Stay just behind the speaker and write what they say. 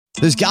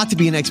There's got to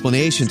be an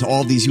explanation to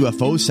all of these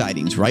UFO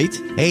sightings, right?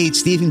 Hey,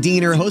 it's Stephen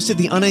Diener, host of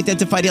the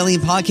Unidentified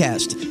Alien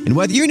Podcast. And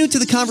whether you're new to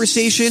the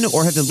conversation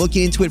or have been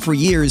looking into it for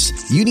years,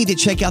 you need to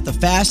check out the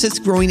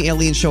fastest growing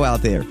alien show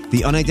out there,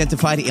 the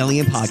Unidentified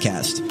Alien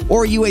Podcast,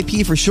 or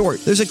UAP for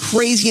short. There's a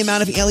crazy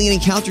amount of alien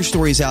encounter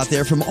stories out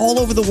there from all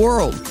over the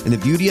world. And the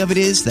beauty of it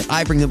is that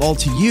I bring them all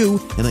to you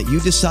and let you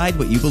decide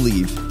what you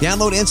believe.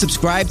 Download and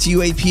subscribe to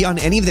UAP on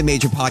any of the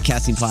major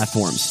podcasting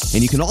platforms.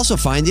 And you can also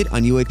find it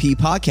on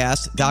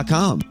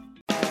UAPpodcast.com.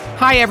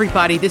 Hi,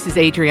 everybody. This is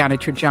Adriana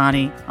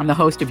Trajani. I'm the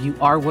host of You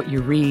Are What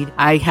You Read.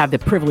 I have the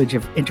privilege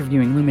of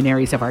interviewing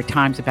luminaries of our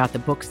times about the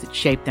books that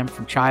shaped them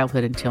from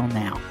childhood until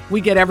now.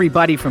 We get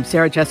everybody from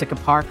Sarah Jessica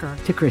Parker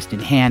to Kristen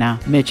Hanna,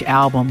 Mitch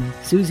Albom,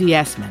 Susie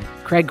Essman,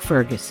 Craig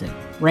Ferguson,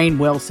 Rainn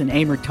Wilson,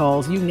 Amor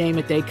Tolls, you name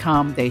it, they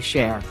come, they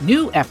share.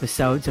 New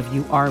episodes of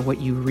You Are What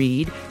You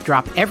Read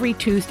drop every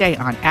Tuesday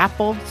on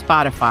Apple,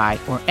 Spotify,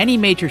 or any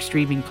major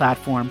streaming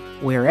platform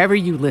wherever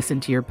you listen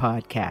to your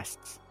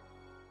podcasts.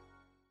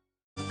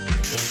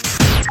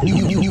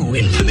 New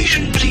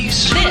information,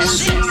 please.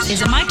 This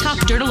is a My Talk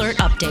Dirt Alert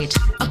update.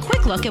 A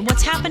quick look at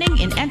what's happening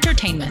in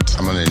entertainment.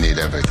 I'm going to need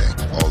everything.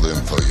 All the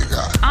info you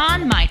got.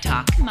 On My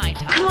Talk. Come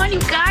on,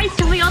 you guys.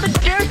 Tell me all the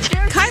dirt.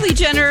 Kylie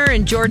Jenner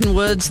and Jordan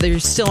Woods, they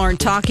still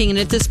aren't talking. And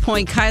at this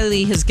point,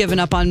 Kylie has given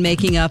up on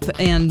making up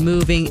and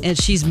moving. And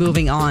she's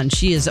moving on.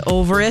 She is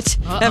over it.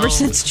 Ever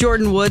since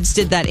Jordan Woods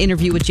did that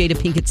interview with Jada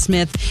Pinkett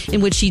Smith,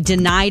 in which she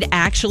denied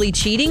actually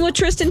cheating with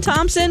Tristan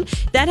Thompson,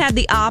 that had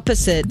the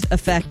opposite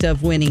effect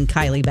of winning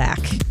Kylie back.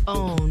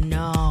 Oh,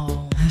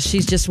 no.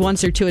 She's just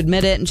wants her to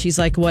admit it, and she's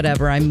like,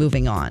 whatever, I'm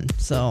moving on.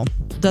 So,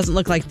 doesn't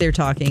look like they're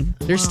talking.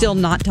 They're still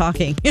not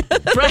talking.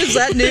 Right. Is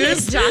that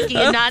news? Talking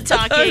and not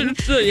talking.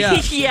 Yeah.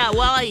 Yeah,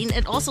 well,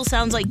 it also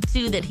sounds like,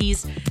 too, that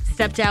he's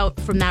stepped out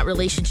from that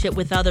relationship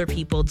with other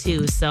people,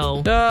 too,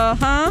 so.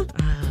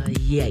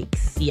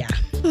 Yikes, yeah.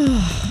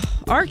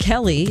 R.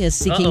 Kelly is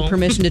seeking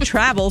permission to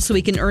travel so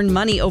he can earn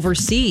money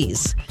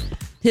overseas.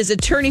 His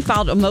attorney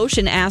filed a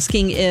motion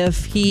asking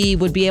if he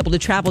would be able to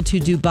travel to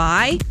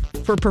Dubai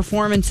for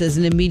performances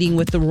and a meeting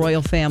with the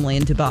royal family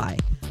in Dubai.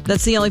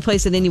 That's the only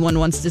place that anyone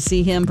wants to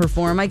see him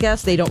perform, I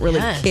guess. They don't really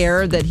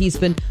care that he's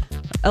been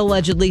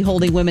allegedly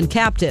holding women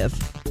captive.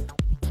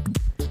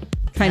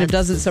 Kind of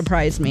doesn't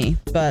surprise me,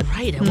 but...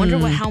 Right, I wonder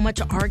how much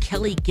R.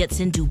 Kelly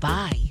gets in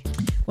Dubai.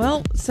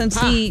 Well, since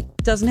he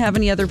doesn't have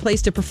any other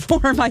place to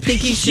perform, I think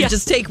he should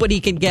just take what he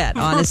can get,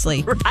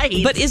 honestly.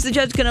 Right. But is the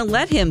judge going to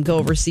let him go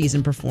overseas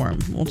and perform?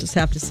 We'll just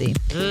have to see.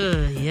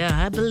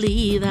 Yeah, I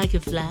believe I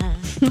could fly.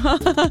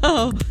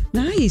 Oh,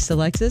 nice,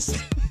 Alexis.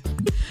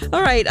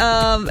 All right,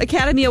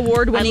 Academy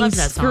Award-winning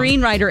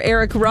screenwriter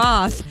Eric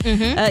Roth,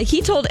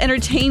 he told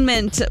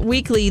Entertainment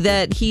Weekly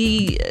that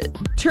he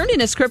turned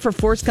in a script for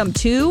Forrest Gump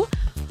 2.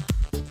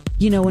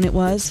 You know when it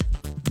was?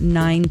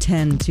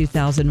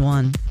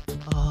 9/10/2001.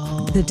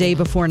 The day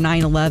before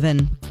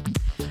 9/11.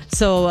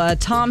 So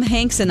Tom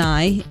Hanks and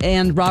I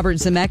and Robert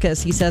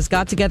Zemeckis, he says,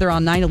 got together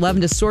on 9/11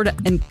 to sort of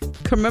and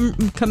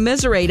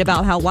commiserate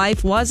about how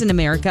life was in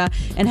America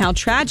and how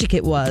tragic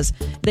it was.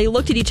 They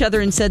looked at each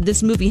other and said,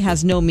 this movie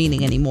has no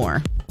meaning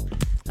anymore.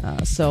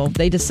 So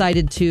they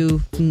decided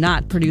to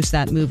not produce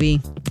that movie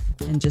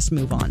and just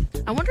move on.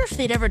 I wonder if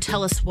they'd ever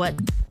tell us what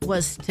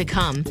was to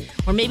come,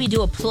 or maybe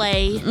do a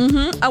play.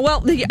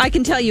 Well, I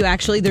can tell you,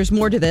 actually, there's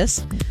more to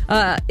this.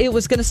 It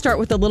was going to start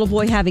with a little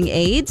boy having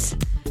AIDS,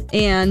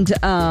 and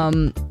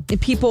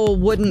people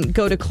wouldn't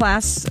go to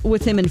class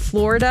with him in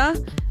Florida.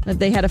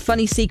 They had a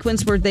funny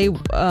sequence where they were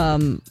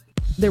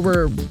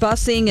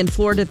busing in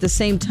Florida at the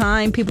same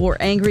time. People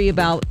were angry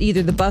about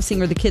either the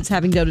busing or the kids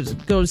having to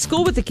go to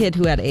school with the kid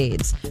who had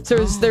AIDS. So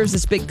there's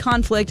this big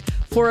conflict.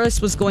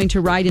 Forrest was going to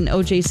ride in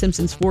O.J.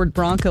 Simpson's Ford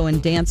Bronco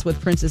and dance with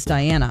Princess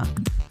Diana.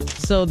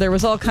 So there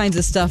was all kinds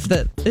of stuff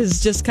that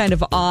is just kind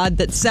of odd,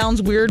 that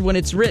sounds weird when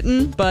it's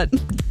written, but...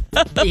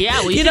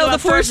 Yeah, the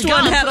first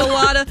one had a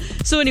lot of...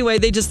 So anyway,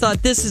 they just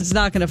thought this is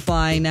not going to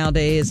fly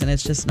nowadays, and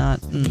it's just not...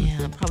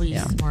 Yeah, probably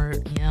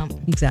smart, yeah.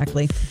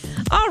 Exactly.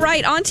 All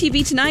right, on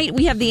TV tonight,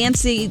 we have the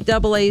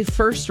NCAA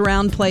first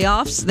round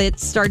playoffs that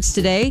starts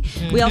today.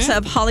 We also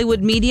have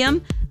Hollywood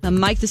Medium.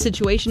 Mike the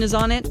Situation is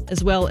on it,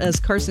 as well as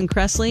Carson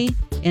Kressley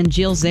and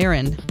Jill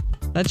Zarin.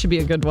 That should be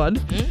a good one.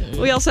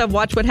 We also have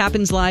Watch What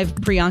Happens Live.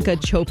 Priyanka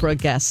Chopra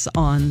guests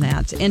on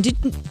that. And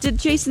did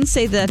Jason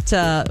say that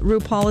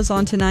RuPaul is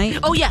on tonight?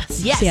 Oh,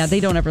 yes. Yeah, they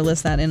don't ever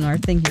list that in our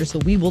thing here, so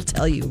we will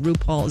tell you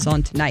RuPaul is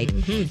on tonight.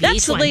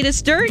 That's the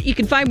latest dirt. You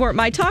can find more at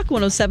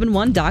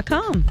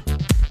mytalk1071.com.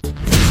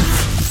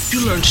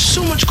 You learned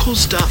so much cool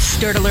stuff.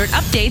 Dirt Alert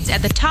updates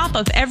at the top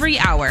of every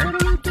hour.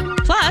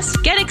 Plus,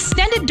 get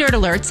extended Dirt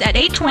Alerts at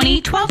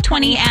 8:20,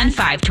 12:20, and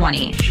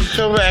 5:20.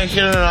 Come back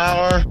in an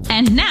hour.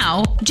 And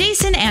now,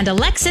 Jason and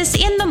Alexis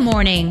in the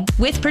morning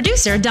with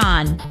producer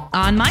Don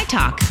on My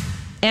Talk.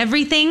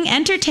 Everything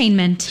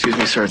Entertainment. Excuse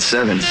me, sir, it's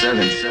 7.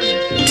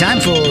 Time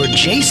for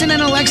Jason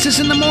and Alexis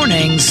in the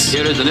mornings.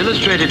 Here is an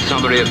illustrated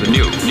summary of the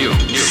new.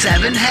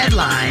 7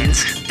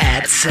 headlines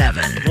at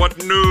 7.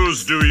 What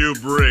news do you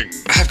bring?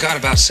 I've got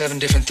about 7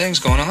 different things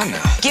going on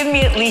now. Give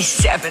me at least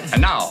 7.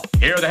 And now,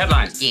 here are the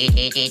headlines.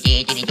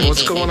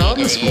 What's going on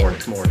this morning?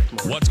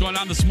 What's going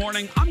on this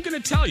morning? I'm going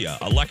to tell you.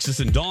 Alexis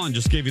and Dawn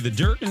just gave you the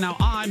dirt, and now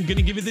I'm going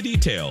to give you the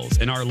details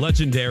in our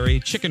legendary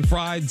Chicken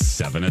Fried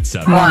 7 at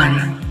 7.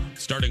 1.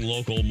 Starting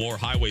local, more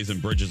highways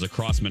and bridges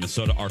across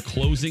Minnesota are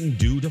closing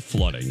due to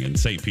flooding. In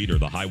St. Peter,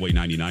 the Highway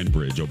 99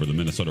 bridge over the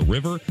Minnesota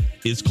River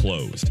is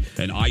closed.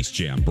 An ice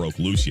jam broke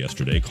loose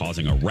yesterday,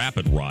 causing a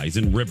rapid rise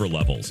in river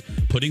levels,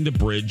 putting the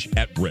bridge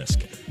at risk.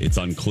 It's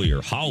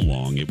unclear how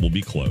long it will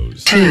be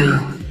closed. 2.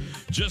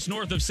 Just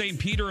north of St.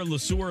 Peter and Le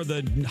Sueur,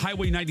 the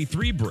Highway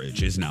 93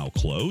 bridge is now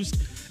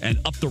closed. And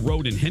up the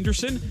road in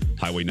Henderson,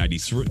 Highway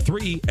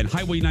 93 and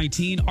Highway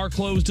 19 are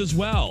closed as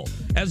well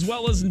as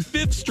in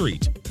 5th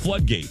Street.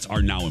 Floodgates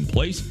are now in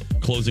place,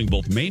 closing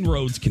both main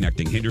roads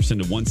connecting Henderson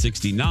to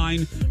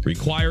 169,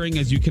 requiring,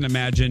 as you can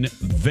imagine,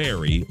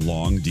 very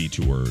long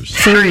detours.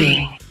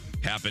 3.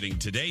 Happening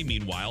today,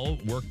 meanwhile,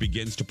 work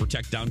begins to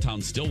protect downtown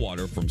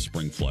Stillwater from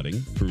spring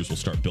flooding. Crews will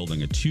start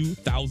building a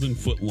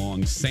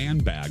 2,000-foot-long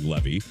sandbag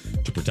levee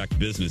to protect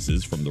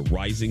businesses from the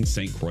rising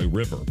St. Croix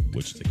River,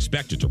 which is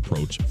expected to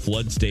approach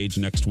flood stage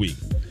next week.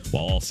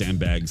 While all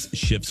sandbags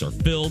shifts are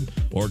filled,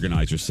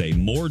 organizers say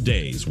more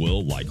days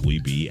will likely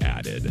be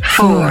added.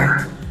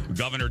 4.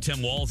 Governor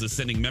Tim Walz is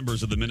sending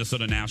members of the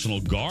Minnesota National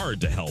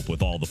Guard to help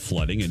with all the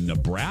flooding in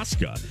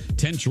Nebraska.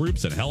 10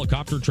 troops and a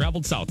helicopter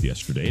traveled south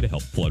yesterday to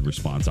help flood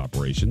response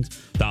operations.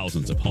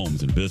 Thousands of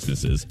homes and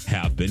businesses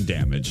have been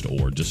damaged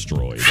or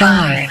destroyed.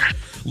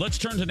 5. Let's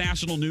turn to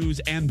national news,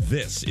 and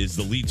this is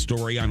the lead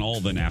story on all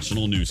the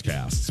national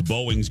newscasts.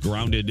 Boeing's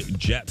grounded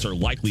jets are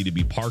likely to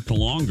be parked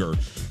longer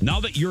now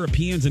that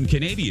Europeans and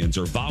Canadians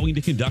are vowing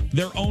to conduct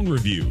their own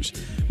reviews.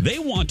 They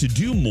want to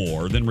do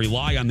more than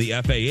rely on the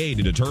FAA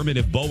to determine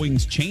if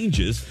Boeing's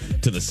changes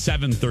to the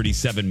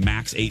 737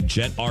 MAX 8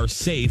 jet are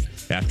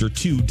safe after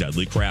 2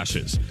 deadly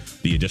crashes.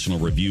 The additional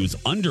reviews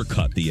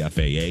undercut the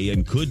FAA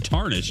and could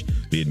tarnish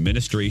the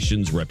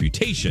administration's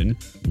reputation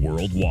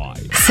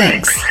worldwide.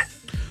 6.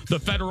 The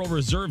Federal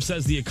Reserve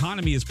says the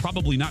economy is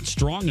probably not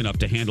strong enough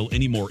to handle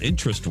any more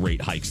interest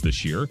rate hikes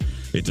this year.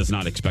 It does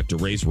not expect to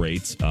raise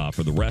rates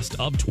for the rest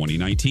of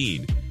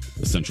 2019.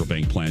 The central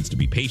bank plans to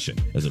be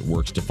patient as it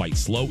works to fight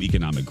slow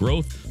economic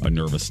growth, a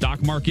nervous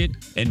stock market,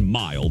 and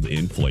mild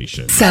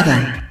inflation.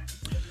 7.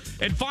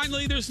 And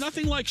finally, there's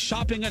nothing like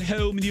shopping at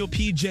home in your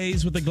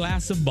PJs with a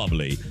glass of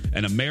bubbly,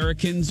 and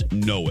Americans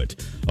know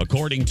it.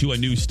 According to a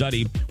new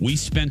study, we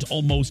spent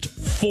almost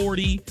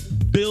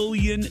 $40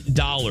 billion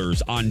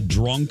on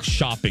drunk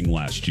shopping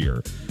last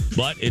year.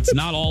 But it's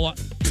not all...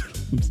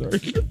 I'm sorry.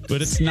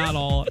 But it's not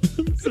all...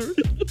 I'm sorry.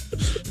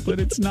 But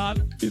it's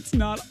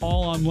not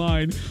all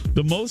online.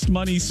 The most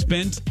money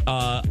spent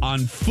on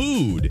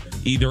food,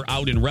 either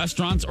out in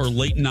restaurants or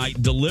late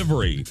night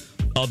delivery.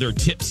 Other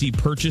tipsy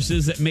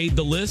purchases that made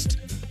the list: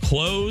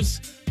 clothes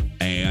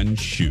and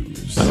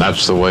shoes. And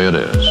that's the way it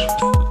is.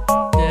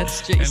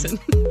 That's Jason.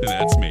 And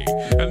that's me.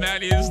 And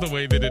that is the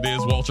way that it is,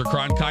 Walter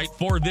Cronkite,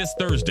 for this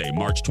Thursday,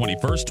 March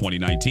 21st,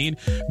 2019.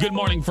 Good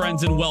morning,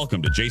 friends, and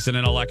welcome to Jason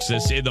and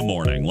Alexis in the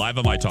Morning, live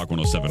on My Talk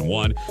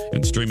 107.1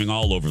 and streaming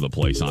all over the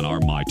place on our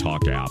My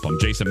Talk app. I'm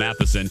Jason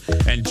Matheson,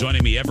 and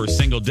joining me every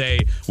single day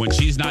when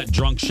she's not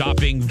drunk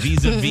shopping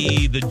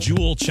vis-a-vis the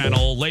Jewel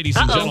Channel, ladies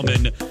and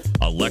gentlemen,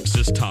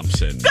 Alexis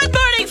Thompson. Good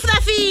morning,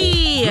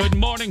 Fluffy. Good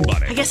morning,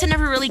 buddy. I guess I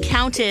never really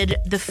counted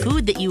the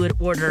food that you would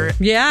order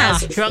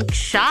as drunk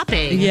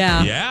shopping.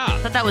 Yeah. Yeah. I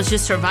thought that was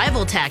just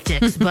survival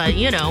tactics, but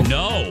you know.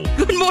 No.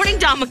 Good morning,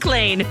 Don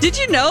McClain. Did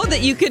you know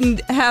that you can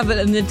have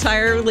an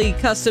entirely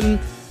custom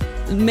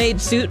made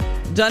suit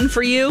done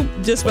for you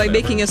just by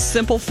making a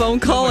simple phone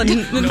call and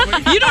you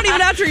don't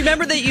even have to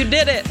remember that you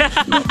did it.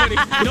 Nobody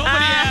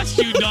asked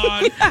you,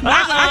 Don. Nobody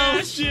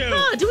asked you.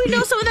 Oh, do we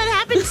know someone that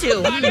happened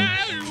to? What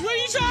are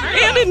you talking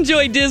about? And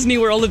enjoy Disney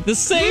World at the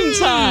same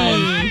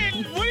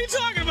time. What are you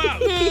talking about?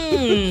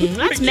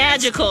 That's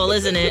magical,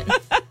 isn't it?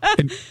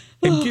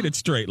 And get it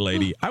straight,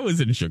 lady. I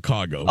was in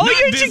Chicago. Oh,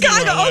 you're in Disney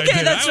Chicago. World,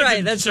 Okay, that's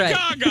right. That's right.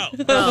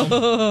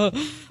 Chicago.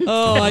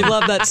 Oh, I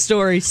love that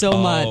story so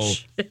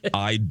much.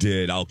 I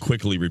did. I'll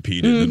quickly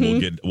repeat it, and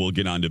then we'll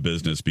get on to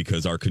business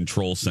because our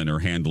control center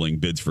handling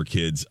bids for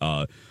kids.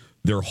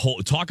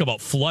 Talk about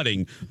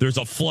flooding. There's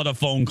a flood of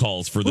phone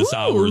calls for this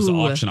hour's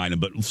auction item.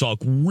 But so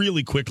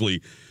really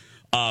quickly,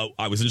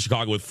 I was in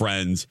Chicago with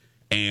friends,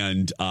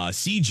 and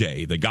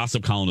CJ, the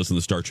gossip columnist in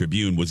the Star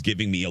Tribune, was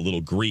giving me a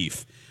little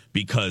grief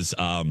because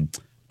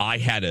I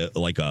had a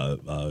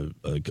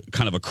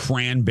kind of a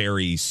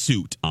cranberry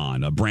suit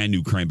on, a brand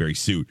new cranberry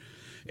suit,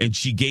 and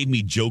she gave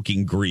me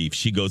joking grief.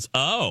 She goes,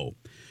 "Oh,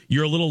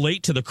 you're a little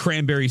late to the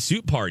cranberry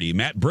suit party.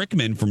 Matt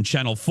Brickman from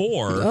Channel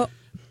 4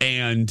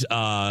 and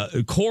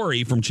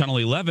Corey from Channel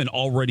 11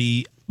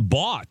 already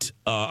bought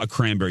a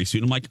cranberry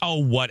suit." I'm like, "Oh,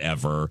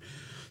 whatever."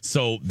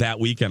 So that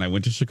weekend I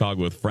went to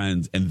Chicago with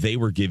friends and they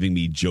were giving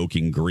me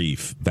joking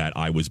grief that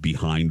I was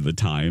behind the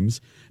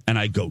times. And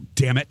I go,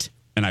 damn it.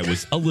 And I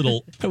was a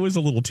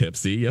little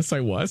tipsy. Yes, I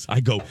was. I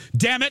go,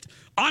 damn it.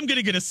 I'm going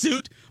to get a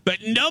suit, but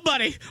I'm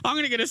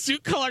going to get a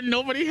suit color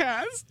nobody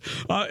has.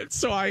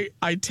 So I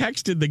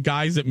texted the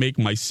guys that make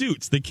my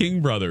suits, the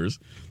King brothers,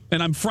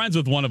 and I'm friends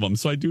with one of them.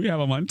 So I do have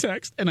them on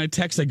text. And I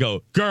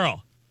go,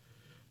 girl,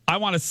 I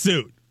want a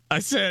suit. I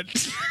said,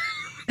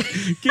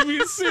 give me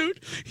a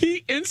suit.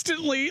 He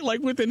instantly,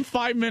 like within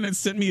 5 minutes,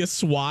 sent me a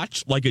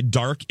swatch, like a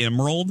dark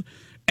emerald.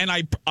 And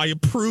I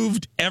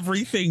approved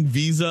everything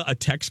via a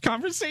text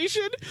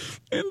conversation.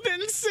 And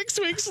then 6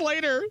 weeks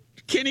later,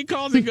 Kenny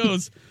calls and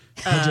goes,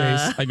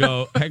 Jace. I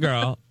go, hey,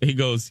 girl. He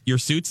goes, your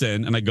suit's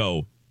in. And I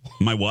go,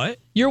 my what?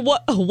 Your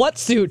what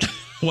suit?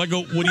 Well, I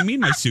go, what do you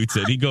mean my suit's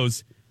in? He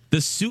goes, the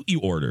suit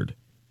you ordered.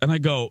 And I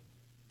go,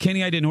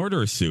 Kenny, I didn't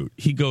order a suit.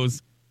 He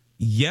goes,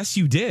 yes,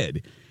 you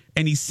did.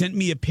 And he sent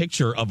me a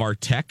picture of our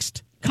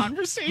text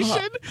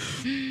conversation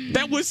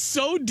that was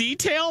so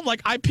detailed.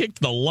 Like, I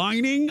picked the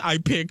lining, I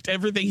picked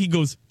everything. He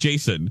goes,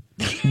 Jason,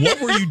 what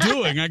were you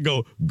doing? I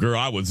go, girl,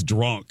 I was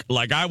drunk.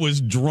 Like, I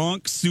was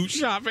drunk suit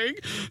shopping.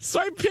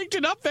 So I picked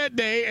it up that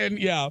day, and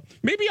yeah,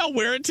 maybe I'll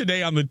wear it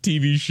today on the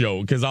TV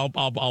show because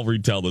I'll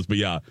retell this. But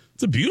yeah,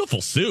 it's a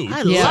beautiful suit.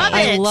 I love it.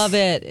 I love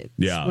it. It's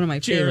yeah, one of my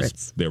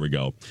favorites. There we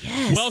go.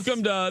 Yes.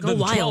 Welcome to Go the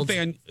wild.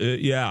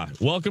 12th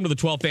welcome to the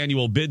 12th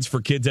annual Bids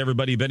for Kids,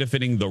 everybody,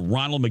 benefiting the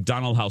Ronald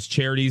McDonald House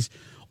Charities.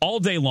 All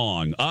day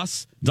long,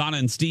 us, Donna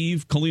and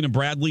Steve, Colleen and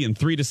Bradley, and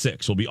 3 to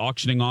 6 will be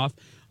auctioning off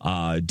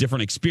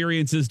different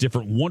experiences,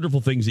 different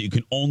wonderful things that you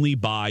can only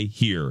buy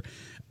here.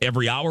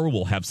 Every hour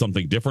we'll have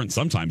something different,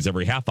 sometimes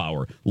every half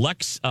hour.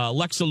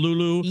 Lexa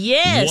Lulu,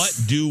 yes. What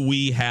do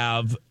we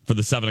have for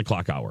the 7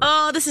 o'clock hour?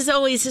 Oh, this is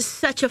always just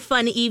such a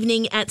fun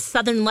evening at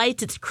Southern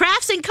Lights. It's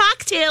crafts and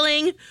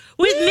cocktailing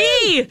with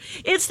me.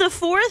 It's the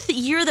 4th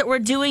year that we're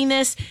doing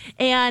this,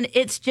 and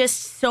it's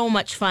just so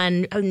much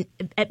fun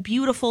at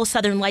beautiful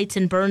Southern Lights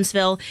in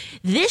Burnsville.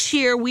 This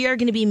year, we are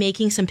going to be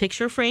making some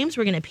picture frames.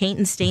 We're going to paint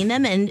and stain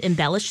them and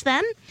embellish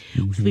them,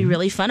 which will be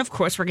really fun. Of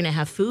course, we're going to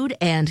have food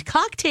and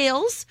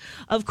cocktails,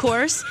 of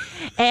course.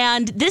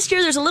 And this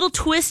year, there's a little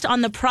twist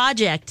on the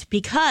project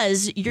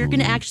because you're going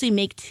to actually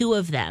make 2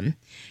 of them.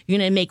 You're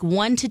going to make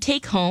one to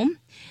take home,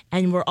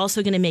 and we're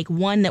also going to make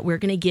one that we're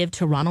going to give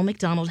to Ronald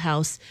McDonald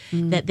House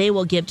that they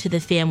will give to the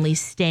family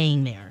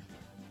staying there.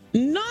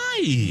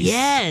 Nice.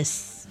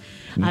 Yes.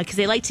 Because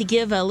they like to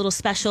give a little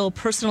special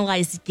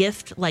personalized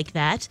gift like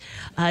that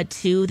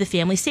to the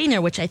family staying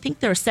there, which I think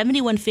there are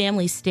 71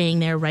 families staying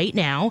there right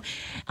now.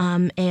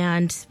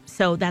 And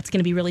so that's going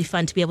to be really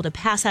fun to be able to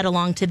pass that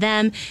along to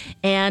them.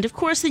 And, of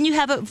course, then you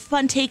have a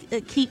fun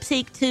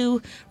keepsake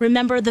to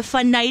remember the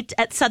fun night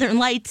at Southern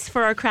Lights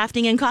for our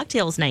crafting and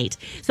cocktails night.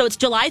 So it's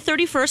July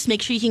 31st.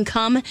 Make sure you can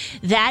come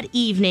that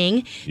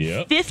evening.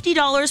 Yep.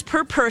 $50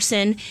 per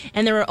person,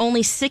 and there are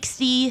only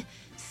 60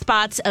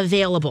 spots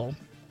available.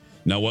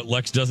 Now, what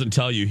Lex doesn't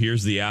tell you,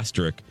 here's the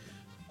asterisk.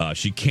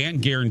 She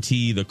can't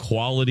guarantee the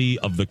quality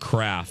of the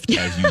craft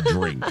as you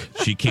drink.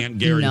 She can't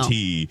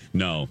guarantee.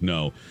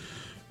 No.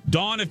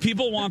 Dawn, if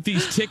people want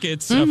these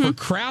tickets for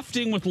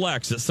crafting with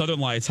Lex at Southern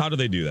Lights, how do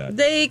they do that?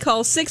 They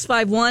call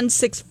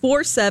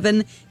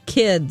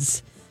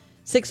 651-647-KIDS.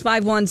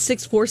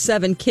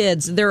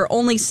 651-647-KIDS. There are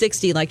only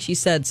 60, like she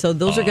said, so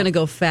those are going to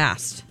go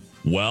fast.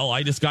 Well,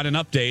 I just got an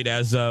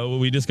update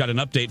we just got an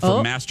update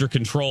from Master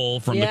Control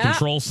from the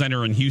Control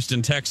Center in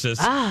Houston, Texas.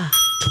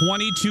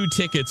 22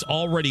 tickets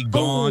already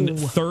gone.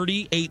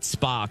 38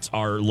 spots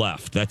are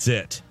left. That's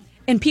it.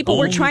 And people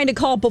were trying to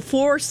call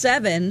before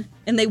 7,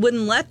 and they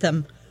wouldn't let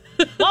them.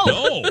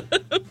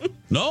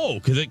 No,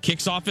 because it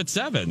kicks off at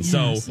 7.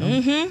 Yes.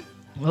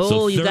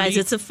 So, you guys,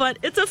 it's a fun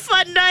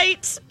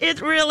night.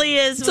 It really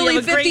is. It's only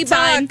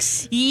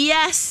 $50.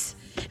 Yes.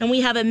 And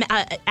we have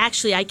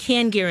actually, I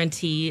can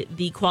guarantee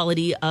the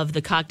quality of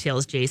the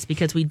cocktails, Jace,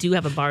 because we do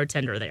have a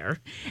bartender there,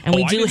 and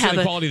we do have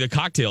the quality of the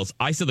cocktails.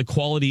 I said the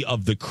quality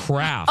of the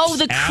craft. Oh,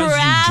 the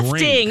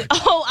crafting.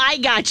 Oh, I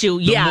got you.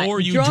 The more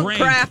you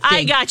drink, crafting.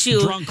 I got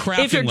you. Drunk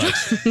crafting.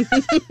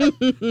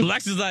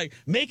 Lex is like,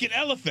 make an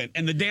elephant,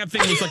 and the damn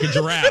thing looks like a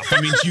giraffe.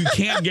 I mean, you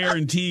can't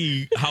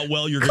guarantee how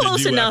well you're going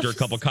to do after a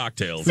couple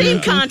cocktails.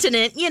 Same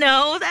continent,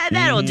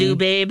 that'll do,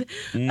 babe.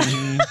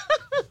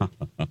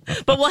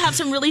 But we'll have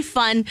some really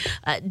fun,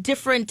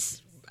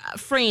 different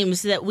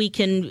frames that we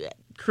can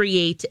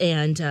create.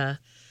 And,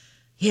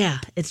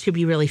 it should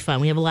be really fun.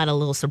 We have a lot of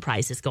little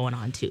surprises going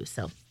on, too.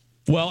 So.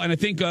 Well, and I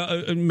think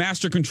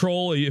Master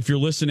Control, if you're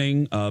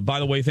listening, by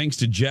the way, thanks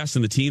to Jess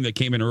and the team that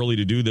came in early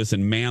to do this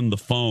and man the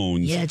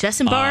phones. Yeah, Jess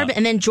and Barb,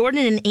 and then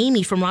Jordan and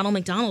Amy from Ronald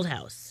McDonald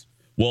House.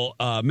 Well,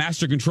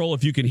 Master Control,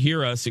 if you can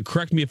hear us, and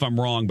correct me if I'm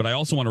wrong, but I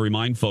also want to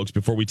remind folks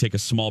before we take a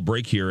small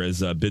break here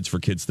as Bids for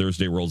Kids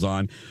Thursday rolls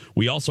on,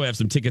 we also have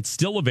some tickets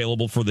still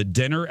available for the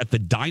dinner at the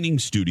Dining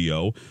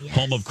Studio,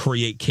 home of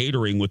Create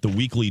Catering with the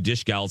weekly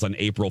Dish Gals on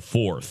April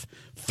 4th.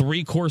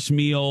 3-course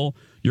meal.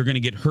 You're going to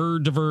get hors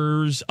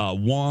d'oeuvres,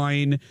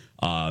 wine,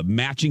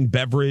 matching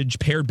beverage,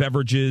 paired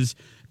beverages,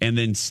 And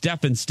then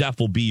Steph and Steph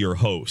will be your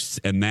hosts.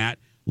 And that,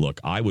 look,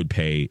 I would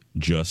pay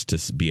just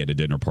to be at a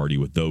dinner party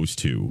with those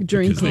two.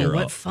 Drinking. Because they're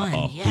What fun.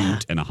 a Yeah.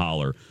 hoot and a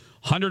holler.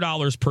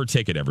 $100 per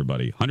ticket,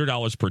 everybody.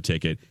 $100 per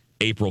ticket,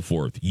 April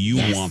 4th. You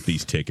want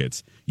these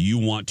tickets. You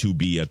want to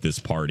be at this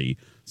party.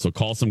 So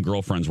call some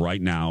girlfriends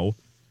right now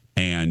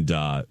and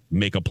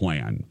make a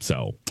plan.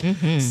 So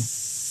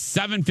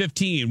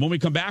 7:15. When we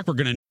come back, we're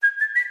going to.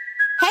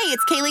 Hey,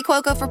 it's Kaylee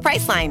Cuoco for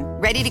Priceline.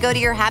 Ready to go to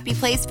your happy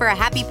place for a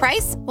happy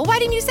price? Well, why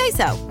didn't you say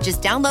so?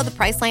 Just download the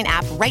Priceline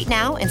app right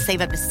now and save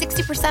up to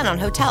 60% on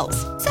hotels.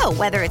 So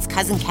whether it's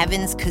Cousin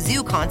Kevin's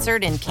Kazoo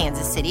Concert in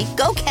Kansas City,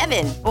 go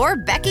Kevin, or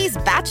Becky's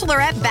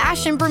Bachelorette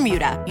Bash in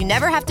Bermuda, you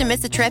never have to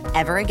miss a trip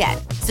ever again.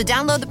 So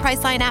download the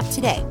Priceline app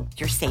today.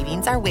 Your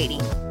savings are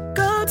waiting.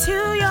 Go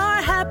to your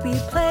happy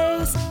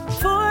place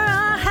for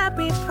a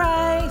happy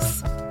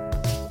price.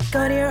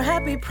 Go to your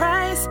happy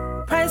price,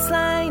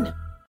 Priceline.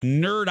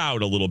 Nerd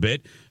out a little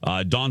bit.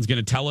 Dawn's going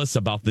to tell us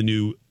about the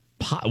new.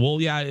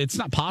 It's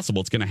not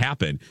possible. It's going to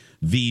happen.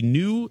 The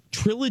new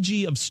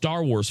trilogy of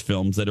Star Wars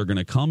films that are going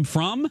to come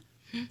from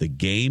the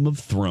Game of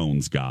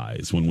Thrones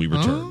guys when we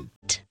return.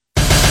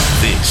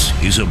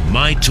 This is a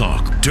My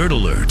Talk Dirt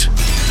Alert.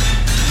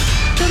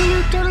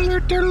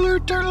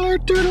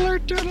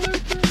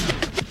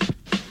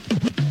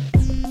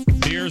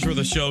 Here's where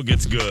the show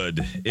gets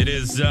good. It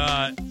is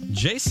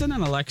Jason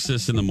and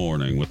Alexis in the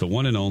morning with the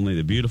one and only,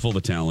 the beautiful,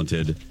 the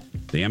talented,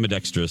 the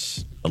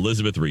ambidextrous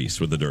Elizabeth Reese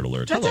with the Dirt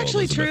Alert. That's Hello,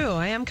 actually Elizabeth. true.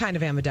 I am kind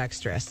of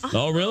ambidextrous.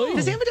 Oh, really?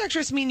 Does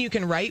ambidextrous mean you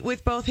can write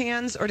with both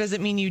hands, or does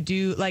it mean you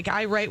do, like,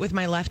 I write with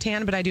my left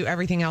hand, but I do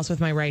everything else with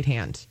my right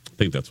hand? I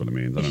think that's what it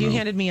means. I If don't you know.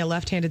 handed me a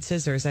left-handed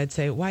scissors, I'd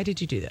say, why did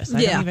you do this? I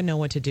Yeah. don't even know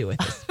what to do with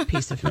this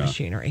piece of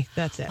machinery.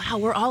 That's it. Wow,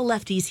 we're all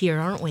lefties here,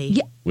 aren't we?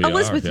 Yeah. We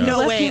Elizabeth, are, you're yeah. No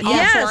way. left-handed. All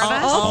Yes, four of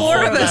us? all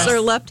four of us are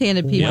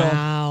left-handed people.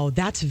 Wow,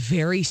 that's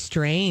very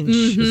strange.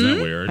 Isn't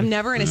that weird? I'm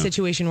never in a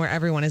situation where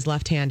everyone is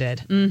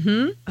left-handed.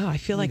 Oh, I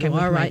feel like I'm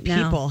with are my right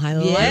now. people. I Yeah.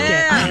 like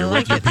it. I You're like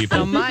with your it people.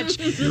 so much.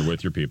 You're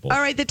with your people. All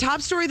right, the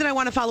top story that I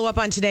want to follow up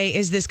on today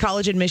is this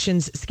college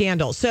admissions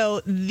scandal.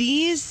 So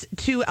these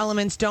two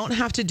elements don't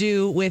have to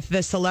do with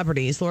the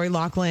celebrities, Lori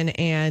Loughlin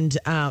and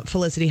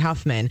Felicity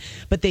Huffman,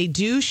 but they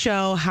do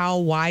show how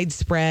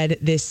widespread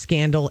this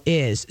scandal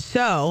is.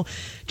 So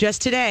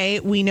just today,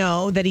 we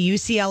know that a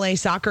UCLA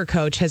soccer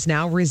coach has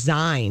now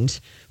resigned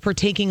for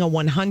taking a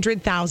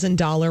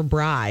 $100,000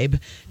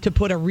 bribe to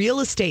put a real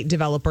estate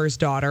developer's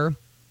daughter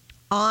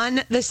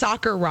on the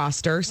soccer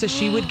roster so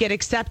she would get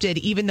accepted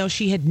even though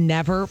she had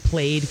never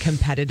played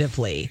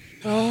competitively.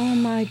 Oh,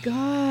 my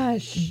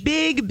gosh.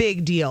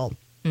 Big deal.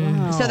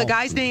 Wow. So the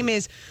guy's name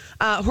is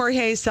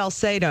Jorge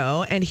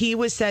Salcedo, and he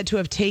was said to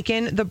have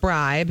taken the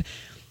bribe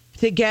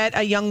to get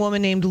a young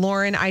woman named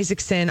Lauren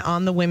Isaacson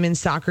on the women's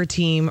soccer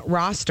team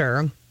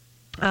roster.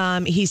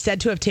 He's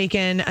said to have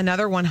taken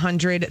another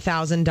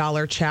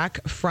 $100,000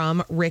 check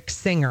from Rick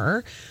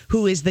Singer,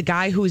 who is the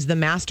guy who is the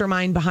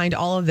mastermind behind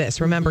all of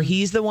this. Remember,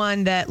 he's the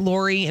one that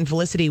Lori and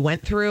Felicity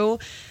went through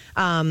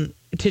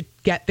to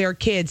get their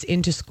kids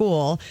into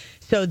school.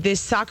 So this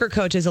soccer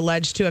coach is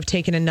alleged to have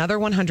taken another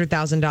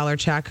 $100,000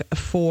 check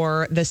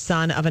for the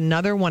son of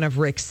another one of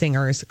Rick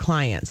Singer's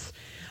clients.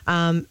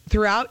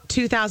 Throughout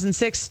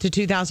 2006 to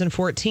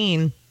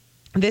 2014,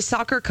 this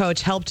soccer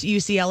coach helped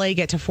UCLA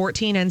get to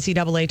 14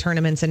 NCAA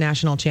tournaments and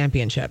national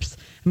championships.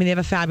 I mean, they have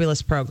a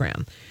fabulous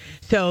program.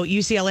 So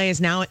UCLA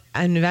is now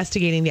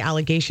investigating the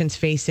allegations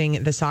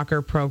facing the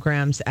soccer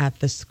programs at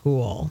the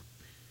school.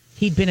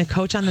 He'd been a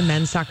coach on the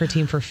men's soccer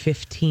team for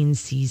 15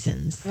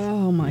 seasons.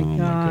 Oh, my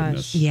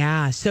gosh.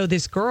 Yeah. So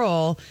this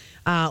girl,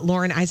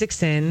 Lauren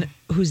Isaacson,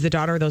 who's the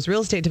daughter of those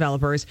real estate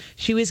developers,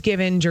 she was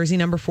given jersey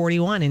number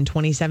 41 in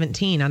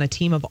 2017 on a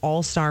team of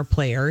all-star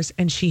players,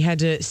 and she had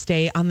to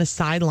stay on the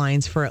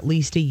sidelines for at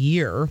least a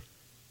year.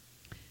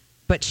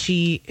 But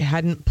she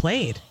hadn't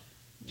played.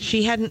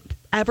 She hadn't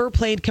ever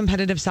played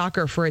competitive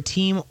soccer for a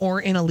team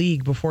or in a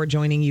league before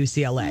joining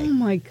UCLA. Oh,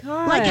 my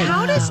God. Like,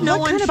 how does no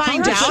What one kind of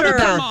find out pressure?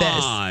 about Come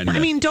on. this? I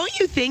mean, don't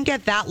you think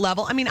at that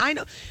level? I mean, I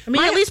know.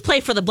 at least play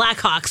for the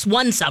Blackhawks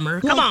one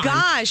summer. Come on.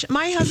 Gosh,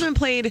 my husband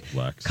played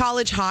Lex.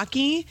 college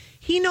hockey.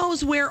 He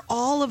knows where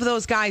all of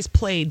those guys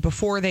played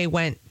before they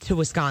went to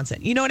Wisconsin.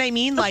 You know what I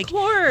mean? Like,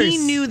 course. he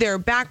knew their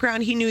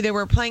background. He knew they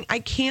were playing. I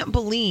can't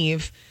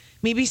believe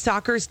maybe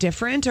soccer's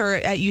different, or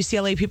at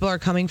UCLA, people are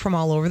coming from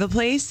all over the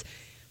place.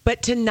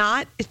 But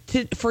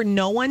for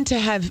no one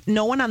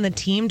on the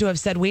team to have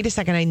said, wait a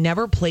second, I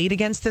never played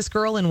against this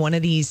girl in one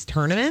of these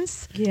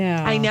tournaments.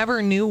 Yeah. I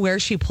never knew where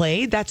she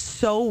played. That's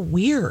so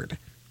weird.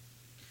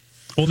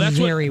 Well, that's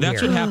Very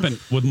what weird. happened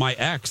with my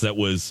ex. That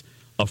was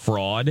a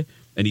fraud,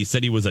 and he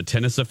said he was a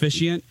tennis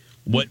officiant.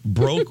 What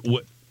broke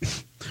what?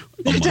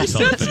 Among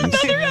some things.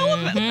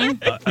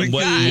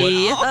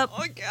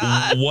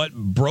 What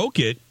broke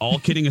it? All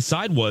kidding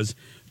aside, was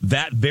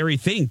that very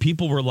thing.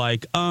 People were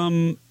like,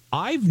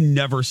 I've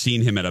never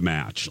seen him at a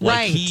match. Like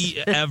Right.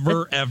 he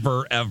ever.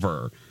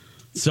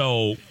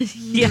 So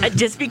yeah,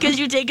 just because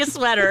you take a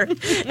sweater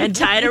and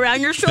tie it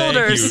around your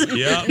shoulders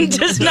Yep.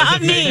 does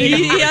not mean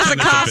He has a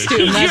costume.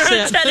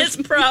 you're a tennis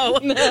pro.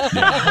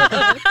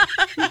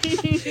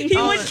 He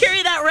would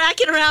carry that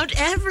racket around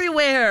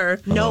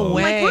everywhere. No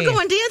way. Like, we're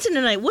going dancing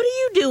tonight. What are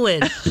you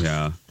doing?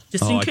 Yeah.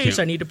 Just in case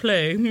I need to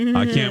play.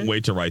 I can't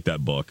wait to write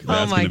that book.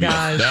 That's my gonna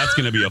gosh. That's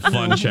going to be a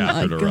fun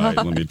chapter to write,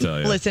 let me tell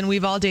you. Listen,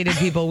 we've all dated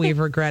people we've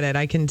regretted.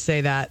 I can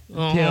say that too.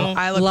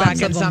 I look Lots back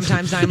of and them.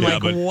 sometimes I'm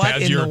like, but what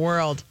has in the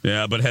world?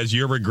 Yeah, but has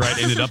your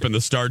regret ended up in the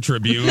Star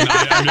Tribune?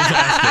 I'm just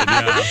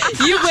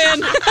asking, yeah. You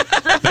win.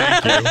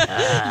 Thank you.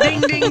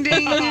 Ding, ding,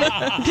 ding.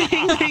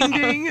 Ding, ding,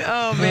 ding.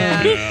 Oh,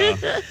 man.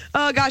 Yeah.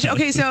 Oh, gosh.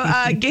 Okay, so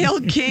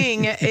Gayle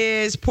King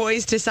is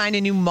poised to sign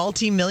a new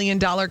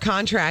multi-million-dollar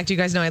contract. You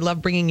guys know I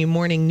love bringing you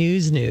morning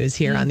news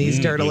here on these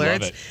Dirt we love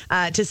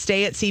Alerts. To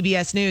stay at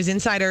CBS News.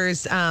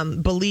 Insiders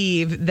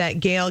believe that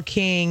Gayle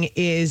King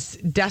is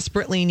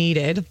desperately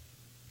needed.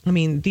 I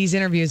mean, these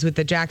interviews with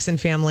the Jackson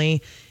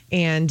family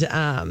and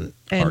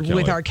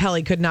with R.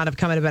 Kelly could not have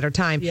come at a better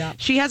time. Yeah.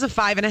 She has a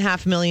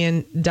 $5.5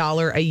 million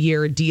a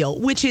year deal,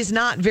 which is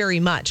not very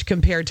much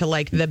compared to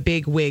like the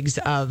big wigs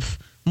of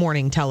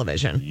morning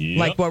television,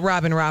 like what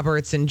Robin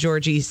Roberts and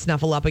Georgie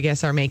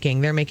Snuffleupagus are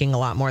making. They're making a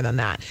lot more than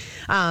that.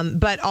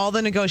 But all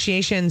the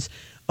negotiations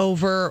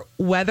over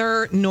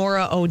whether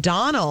Norah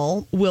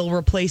O'Donnell will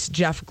replace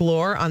Jeff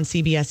Glor on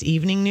CBS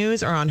Evening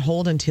News are on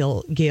hold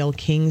until Gayle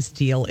King's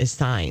deal is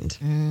signed.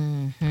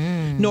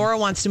 Mm-hmm. Norah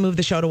wants to move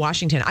the show to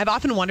Washington. I've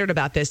often wondered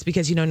about this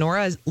because, you know,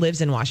 Norah lives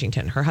in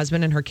Washington. Her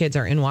husband and her kids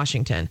are in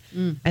Washington.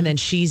 Mm-hmm. And then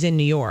she's in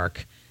New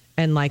York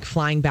and like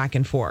flying back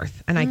and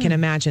forth. And I can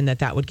imagine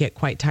that would get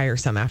quite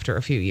tiresome after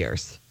a few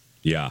years.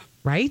 Yeah.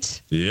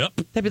 Right? Yep.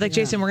 That'd be like,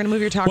 Jason, we're going to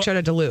move your talk show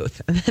to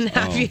Duluth and then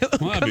have you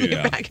commute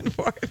back and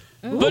forth.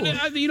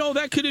 But, you know,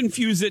 that could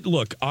infuse it.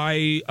 Look,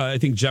 I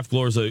think Jeff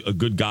Glor's a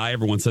good guy.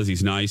 Everyone says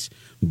he's nice.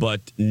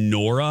 But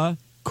Norah,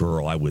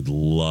 girl, I would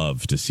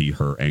love to see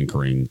her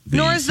anchoring the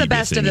Nora's the CBS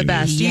best of the Evening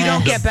best. News. You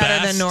don't The get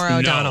better best? than Norah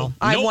O'Donnell. No.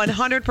 I'm Nope.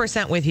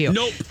 100% with you.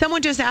 Nope.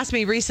 Someone just asked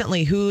me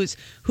recently, who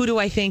do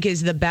I think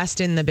is the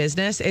best in the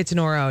business? It's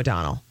Norah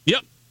O'Donnell.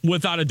 Yep,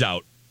 without a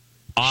doubt.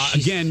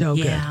 She's Again, so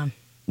good. Yeah.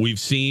 we've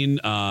said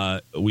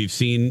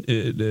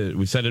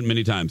it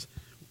many times.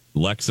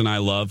 Lex and I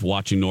love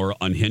watching Norah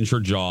unhinge her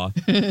jaw.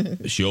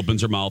 She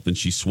opens her mouth and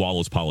she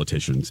swallows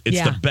politicians.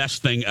 It's the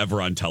best thing ever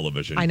on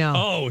television. I know.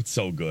 Oh, it's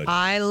so good.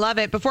 I love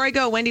it. Before I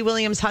go, Wendy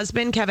Williams'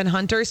 husband, Kevin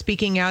Hunter,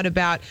 speaking out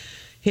about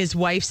his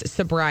wife's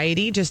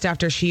sobriety just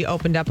after she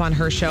opened up on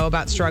her show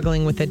about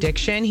struggling with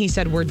addiction. He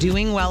said, "We're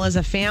doing well as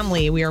a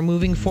family. We are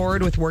moving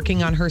forward with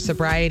working on her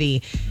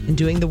sobriety and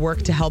doing the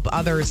work to help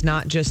others,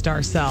 not just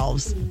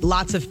ourselves.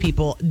 Lots of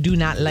people do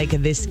not like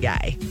this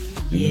guy."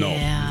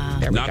 Yeah.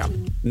 There we go.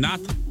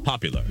 Not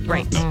popular.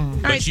 Right. No. All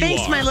But right. you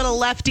Thanks, are. my little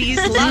lefties.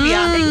 Love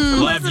ya.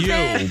 Love you.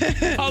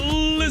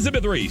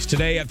 Elizabeth Reese,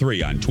 today at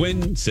 3 on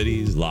Twin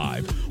Cities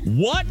Live.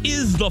 What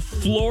is the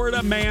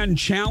Florida Man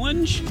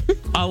Challenge?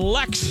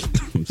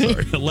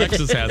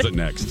 Alexis has it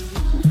next.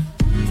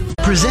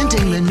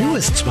 Presenting the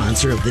newest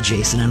sponsor of the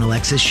Jason and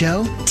Alexis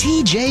Show,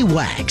 TJ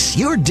Wax,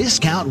 your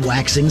discount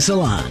waxing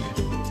salon.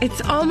 It's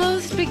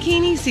almost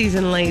bikini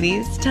season,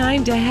 ladies.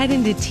 Time to head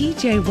into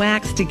TJ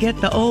Wax to get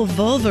the old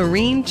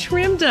Wolverine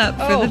trimmed up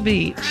for the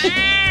beach.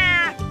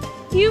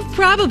 You've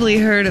probably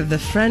heard of the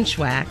French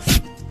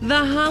wax,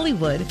 the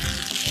Hollywood,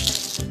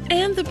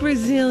 and the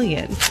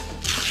Brazilian.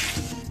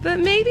 But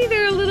maybe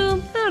they're a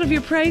little out of your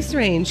price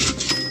range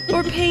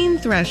or pain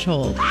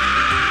threshold.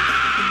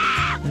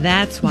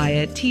 That's why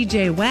at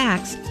TJ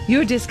Wax,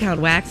 your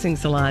discount waxing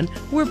salon,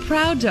 we're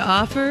proud to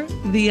offer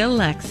the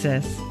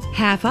Alexis.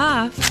 Half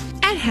off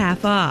at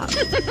half off.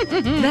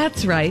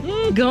 That's right.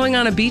 Going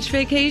on a beach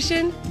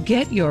vacation?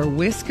 Get your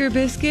Whisker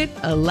Biscuit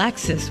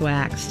Alexis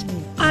waxed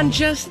on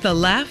just the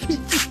left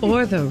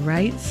or the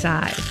right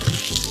side.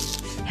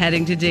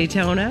 Heading to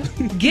Daytona?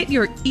 Get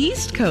your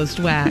East Coast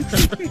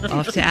wax.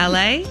 Off to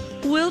LA?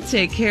 We'll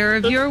take care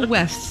of your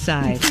west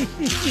side.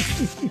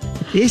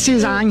 This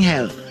is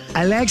Angel.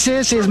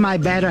 Alexis is my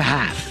better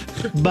half,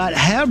 but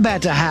her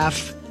better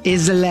half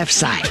is the left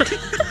side.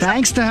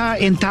 Thanks to her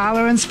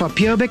intolerance for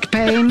pubic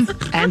pain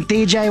and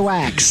TJ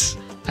Wax.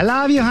 I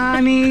love you,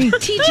 honey.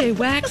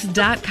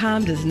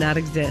 TJWax.com does not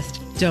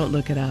exist. Don't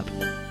look it up.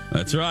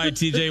 That's right,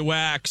 TJ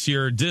Wax,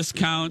 your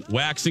discount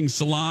waxing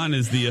salon,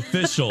 is the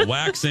official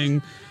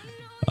waxing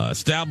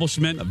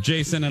establishment of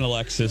Jason and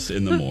Alexis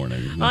in the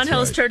morning. That's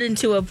Angel's right. turned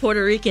into a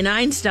Puerto Rican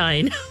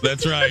Einstein.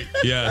 That's right.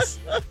 Yes.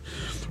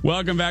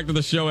 Welcome back to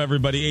the show,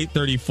 everybody.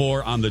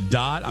 8:34 on the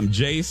dot. I'm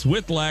Jace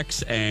with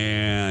Lex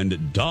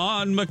and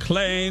Dawn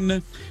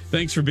McClain.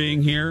 Thanks for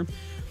being here.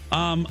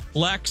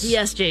 Lex.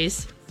 Yes,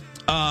 Jace.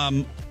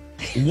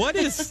 What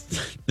is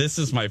this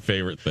is my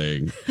favorite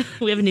thing.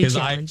 We have a new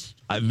challenge.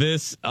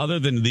 This, other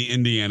than the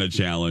Indiana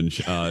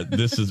challenge,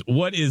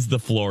 what is the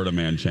Florida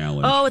Man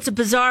challenge? Oh, it's a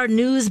bizarre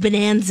news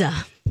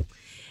bonanza.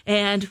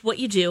 And what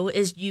you do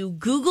is you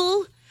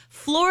Google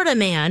Florida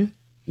Man.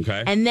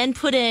 Okay. And then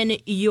put in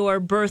your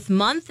birth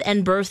month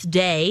and birth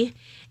day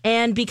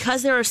And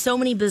because there are so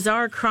many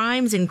bizarre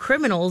crimes and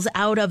criminals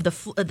out of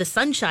the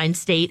Sunshine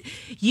State,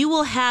 you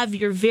will have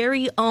your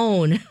very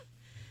own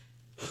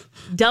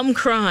dumb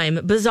crime,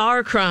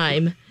 bizarre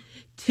crime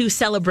to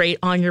celebrate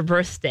on your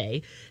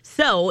birthday.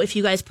 So if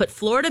you guys put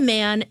Florida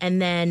man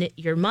and then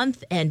your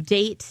month and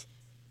date,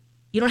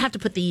 you don't have to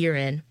put the year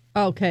in.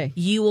 Okay.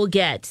 You will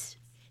get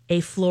a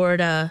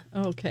Florida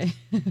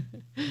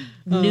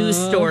news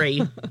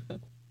story.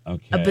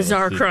 Okay. A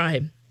bizarre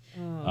crime.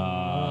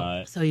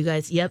 So you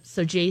guys,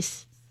 So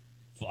Jace.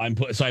 I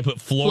put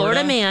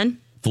Florida.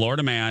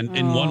 Florida man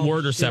in one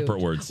word or separate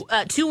words?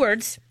 2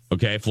 words.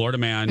 Okay, Florida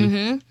man.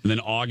 And then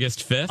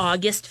August 5th?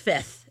 August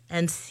 5th.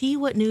 And see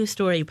what news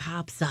story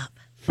pops up.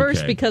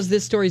 First, because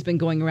this story's been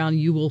going around,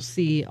 you will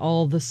see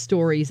all the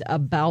stories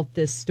about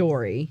this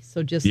story.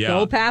 So just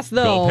go past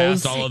those. Go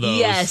past all of those.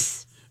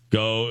 Yes.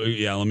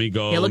 Let me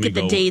go. Look at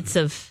the dates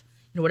of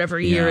whatever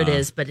year it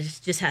is, but it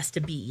just has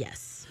to be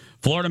yes.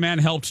 Florida man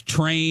helped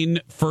train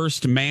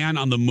first man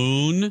on the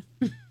moon.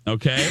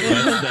 Okay.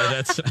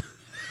 That's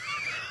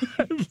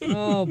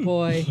oh,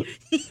 boy.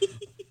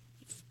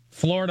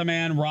 Florida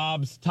man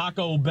robs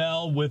Taco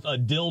Bell with a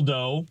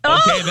dildo.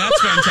 Okay,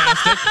 that's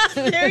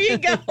fantastic. There you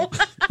go.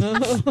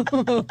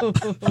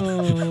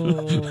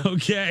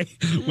 Okay.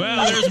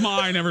 Well, there's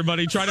mine,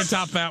 everybody. Try to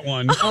top that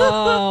one.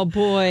 Oh,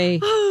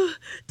 boy.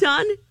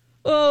 Done?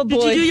 Oh,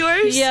 boy. Did you do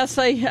yours? Yes,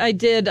 I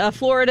did.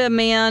 Florida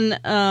man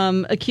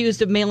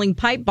accused of mailing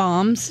pipe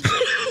bombs.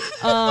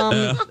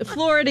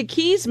 Florida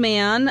Keys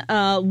man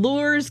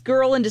lures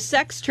girl into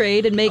sex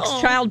trade and makes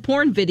child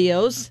porn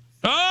videos.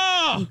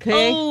 Oh!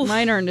 Okay,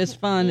 mine aren't as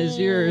fun as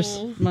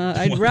yours.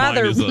 I'd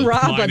rather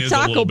rob a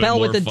Taco Bell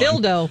with a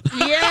dildo.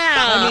 Yeah.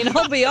 I mean,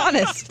 I'll be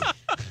honest.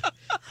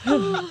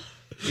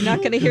 You're not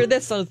going to hear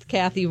this with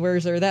Kathy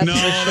Werzer, that's for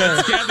sure.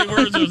 That's Kathy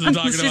Werzer talking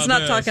about She's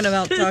not talking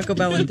about Taco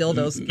Bell and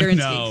dildos. Guaranteed.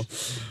 No.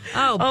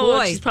 Oh,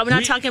 boy. She's probably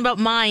not talking about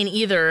mine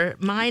either.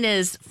 Mine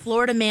is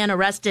Florida man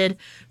arrested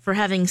for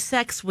having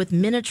sex with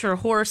miniature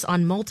horse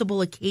on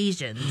multiple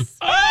occasions.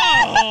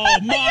 Oh,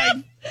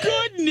 my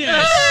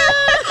goodness.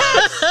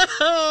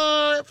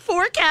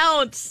 4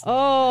 counts.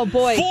 Oh,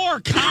 boy.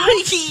 4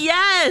 counts?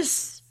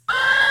 Yes.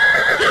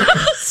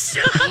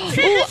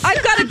 Oh,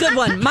 I've got a good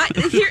one.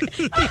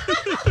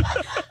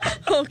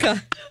 Oh,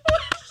 God.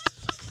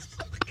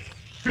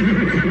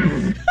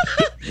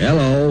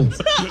 Hello.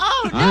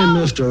 I'm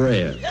Mr.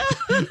 Red.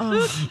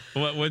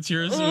 What's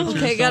yours?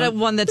 Okay, I got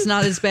one that's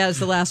not as bad as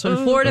the last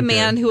one. Florida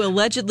man who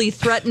allegedly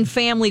threatened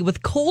family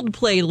with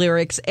Coldplay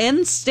lyrics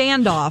ends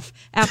standoff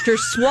after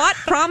SWAT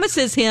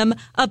promises him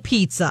a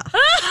pizza.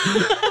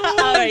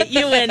 All right,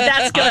 you win.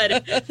 That's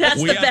good.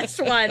 That's the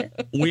best one.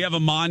 We have a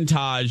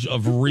montage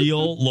of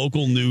real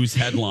local news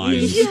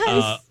headlines.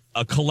 Yes.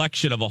 A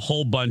collection of a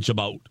whole bunch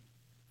about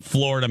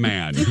Florida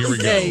man. Here we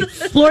go.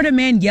 Florida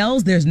man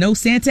yells there's no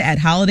Santa at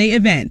holiday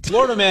event.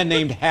 Florida man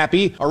named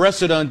Happy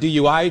arrested on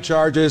DUI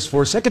charges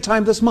for second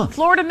time this month.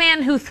 Florida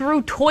man who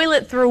threw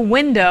toilet through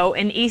window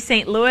in East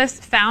St. Louis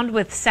found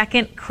with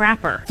second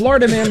crapper.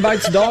 Florida man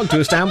bites dog to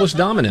establish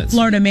dominance.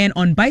 Florida man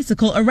on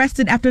bicycle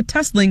arrested after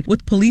tussling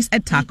with police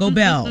at Taco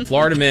Bell.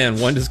 Florida man,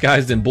 one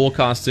disguised in bull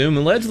costume,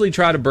 allegedly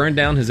tried to burn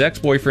down his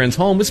ex-boyfriend's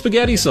home with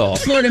spaghetti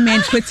sauce. Florida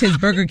man quits his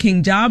Burger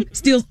King job,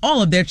 steals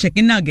all of their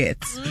chicken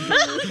nuggets. Well,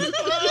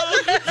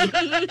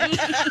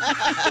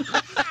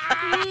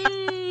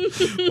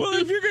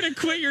 if you're going to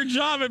quit your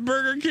job at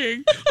Burger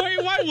King,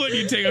 why wouldn't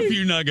you take a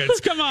few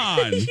nuggets? Come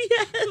on.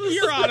 Yes.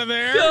 You're out of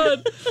there.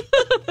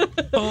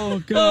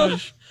 Oh,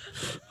 gosh.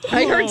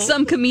 I heard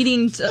some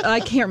comedian, I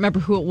can't remember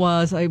who it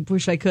was, I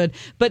wish I could,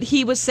 but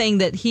he was saying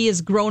that he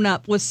has grown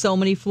up with so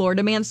many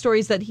Florida man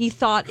stories that he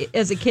thought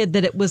as a kid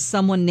that it was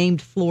someone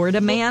named Florida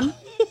Man.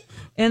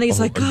 And he's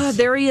like, God,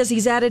 there he is.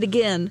 He's at it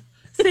again.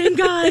 Same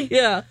guy.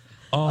 Yeah.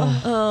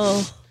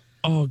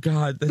 Oh,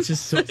 God. That's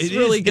just so... It's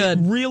really good.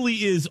 It really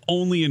is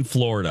only in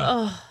Florida.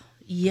 Oh,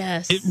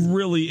 yes. It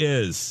really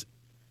is.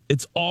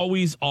 It's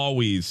always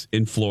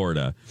in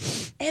Florida.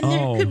 And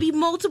there could be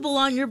multiple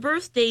on your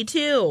birthday,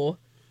 too.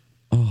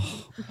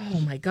 Oh,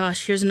 my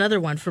gosh. Here's another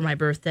one for my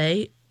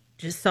birthday.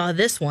 Just saw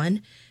this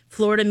one.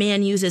 Florida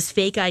man uses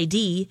fake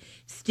ID,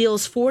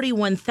 steals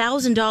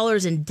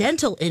 $41,000 in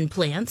dental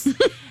implants,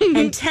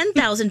 and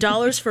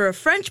 $10,000 for a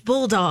French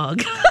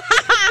bulldog.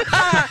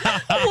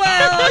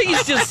 Well,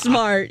 he's just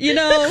smart, you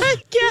know? I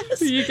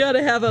guess. You got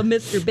to have a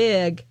Mr.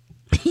 Big.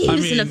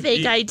 Using a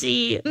fake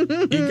ID.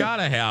 You got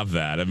to have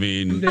that. I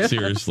mean,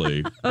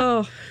 seriously.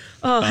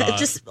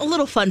 Just a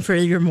little fun for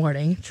your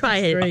morning. Try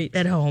it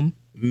at home.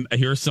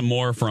 Here's some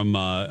more from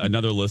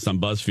another list on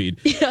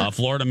BuzzFeed. Yeah.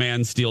 Florida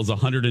man steals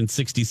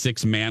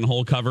 166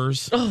 manhole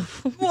covers. Oh,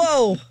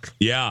 whoa.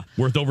 Yeah,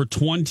 worth over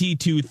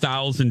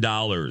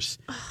 $22,000.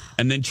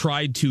 And then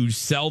tried to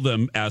sell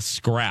them as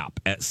scrap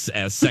as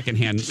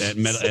secondhand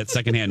at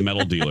secondhand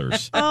metal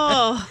dealers.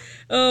 Oh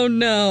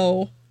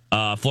no.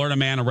 Florida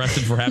man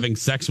arrested for having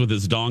sex with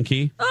his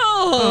donkey.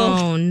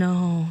 Oh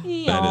no.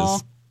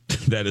 That is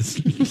That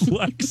is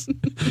Lex.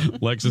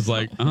 Lex is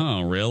like,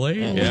 oh, really?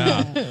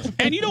 Yeah.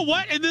 And you know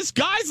what? And this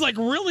guy's like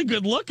really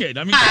good looking.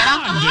 I mean,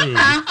 come on,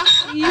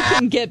 dude. You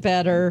can get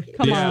better.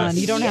 Come on.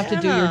 You don't have to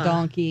do your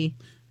donkey.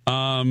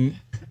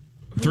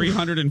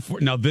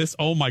 304. Now this,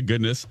 oh my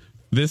goodness.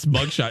 This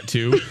mugshot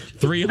too.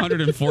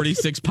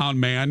 346-pound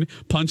man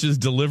punches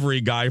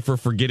delivery guy for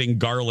forgetting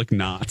garlic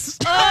knots.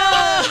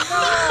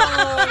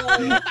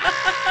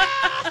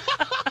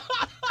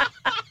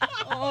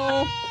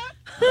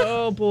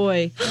 Oh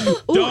boy.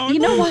 Ooh, you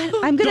know what?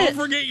 Don't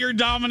forget your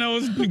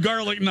Domino's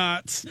garlic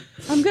knots.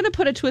 I'm gonna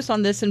put a twist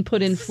on this and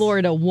put in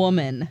Florida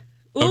woman.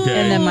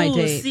 Okay. And then my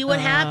date. See what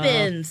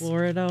happens.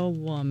 Florida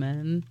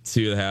woman.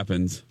 See what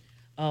happens.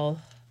 Oh.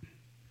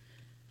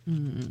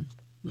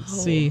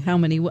 Let's see how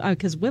many,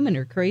 because women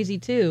are crazy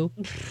too.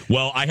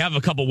 Well, I have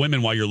a couple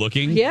women while you're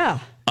looking. Yeah.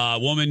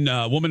 Woman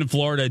in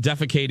Florida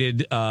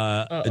defecated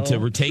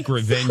to take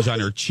revenge on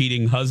her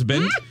cheating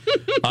husband.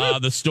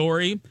 The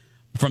story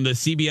from the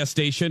CBS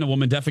station: a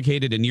woman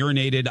defecated and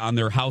urinated on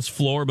their house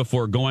floor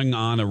before going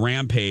on a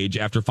rampage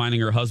after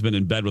finding her husband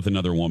in bed with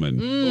another woman.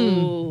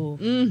 Ooh.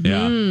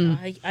 Yeah.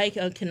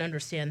 I can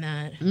understand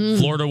that.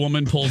 Florida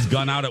woman pulls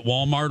gun out at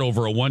Walmart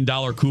over a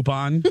 $1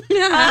 coupon.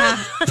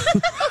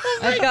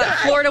 I've got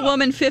Florida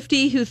woman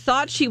 50 who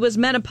thought she was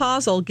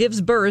menopausal,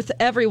 gives birth.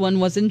 Everyone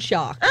was in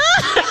shock.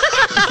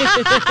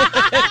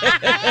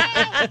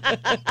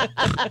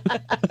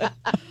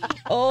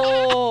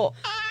 Oh,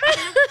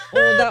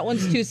 that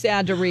one's too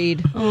sad to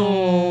read.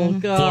 Oh,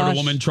 gosh. Florida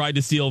woman tried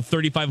to steal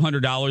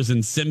 $3,500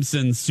 in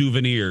Simpsons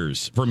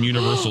souvenirs from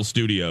Universal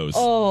Studios.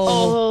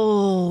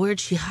 Oh, where'd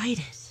she hide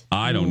it?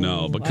 I don't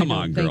know, but come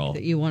on, girl.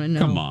 That you want to know.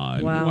 Come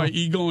on. Wow. Why,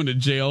 you going to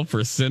jail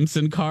for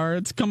Simpson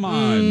cards? Come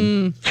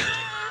on.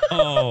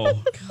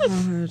 Oh,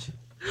 God.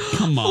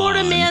 Come on.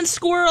 Florida man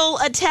squirrel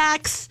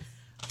attacks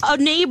a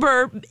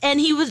neighbor, and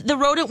the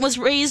rodent was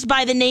raised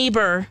by the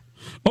neighbor.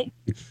 Oh.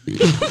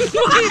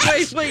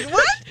 Wait,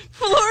 what?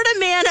 Florida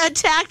man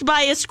attacked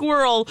by a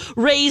squirrel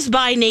raised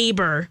by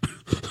neighbor.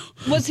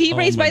 Was he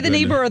raised by the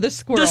neighbor or the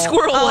squirrel? The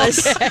squirrel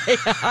was. Okay.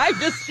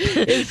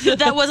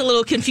 That was a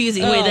little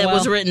confusing way that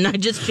was written. I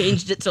just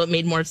changed it so it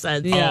made more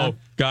sense. Yeah. Oh,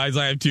 guys,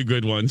 I have two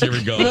good ones. Here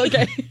we go.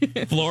 Okay.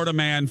 Florida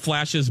man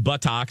flashes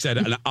buttocks at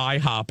an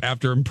IHOP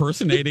after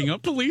impersonating a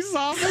police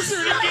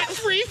officer to get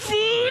free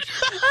food.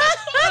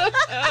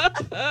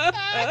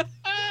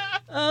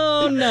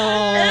 Oh,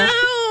 no.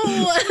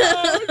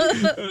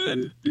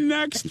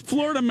 Next,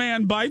 Florida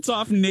man bites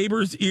off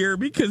neighbor's ear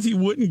because he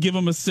wouldn't give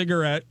him a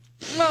cigarette.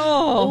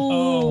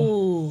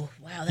 Oh.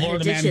 Wow,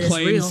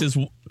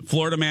 that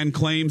Florida man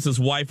claims his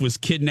wife was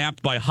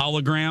kidnapped by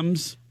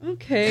holograms.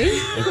 Okay.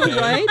 All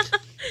right.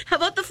 How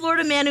about the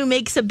Florida man who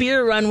makes a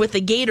beer run with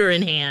a gator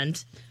in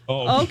hand?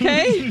 Oh.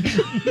 Okay.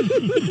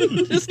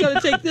 Just got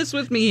to take this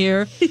with me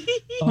here.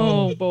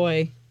 Oh,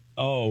 boy.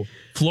 Oh.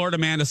 Florida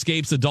man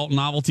escapes adult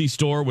novelty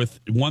store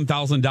with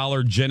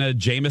 $1,000 Jenna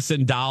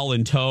Jameson doll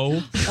in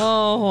tow.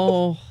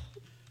 Oh.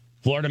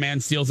 Florida man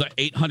steals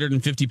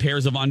 850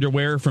 pairs of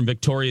underwear from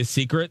Victoria's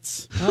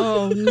Secrets.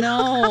 Oh,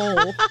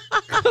 no.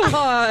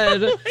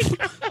 God.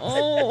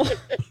 Oh.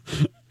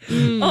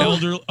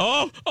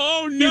 Oh,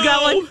 no. You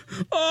got one?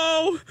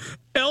 Oh,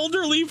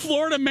 elderly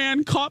Florida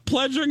man caught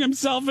pleasuring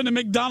himself in a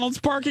McDonald's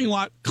parking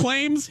lot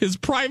claims his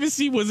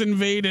privacy was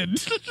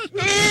invaded.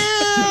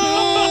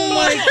 Oh,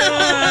 my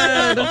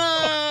God.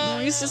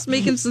 Oh, he's just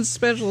making some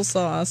special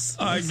sauce.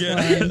 I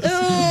guess.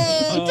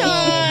 Oh,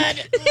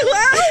 God.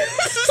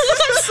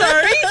 I'm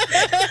sorry.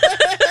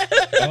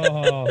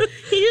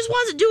 He just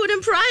wants to do it in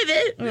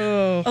private.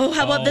 Oh,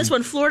 how about this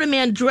one? Florida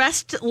man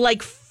dressed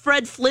like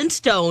Fred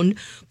Flintstone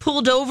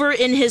pulled over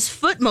in his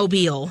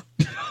footmobile.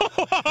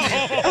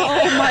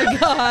 Oh, my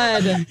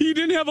God. He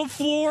didn't have a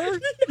floor.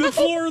 The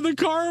floor of the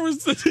car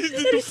was, the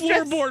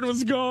floorboard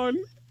was gone.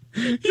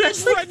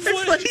 Fred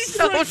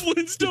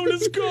Flintstone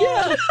is gone.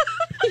 Yeah.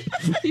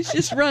 He's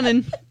just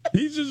running.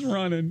 He's just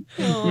running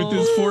with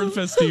his Ford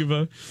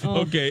Festiva.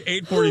 Okay,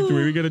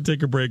 8:43. We got to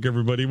take a break,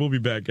 everybody. We'll be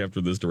back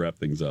after this to wrap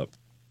things up.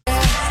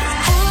 And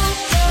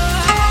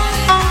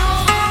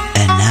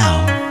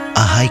now,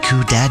 a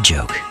haiku dad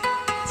joke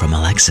from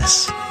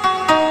Alexis.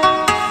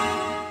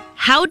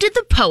 How did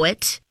the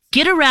poet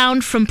get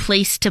around from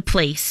place to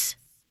place?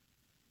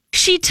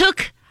 She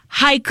took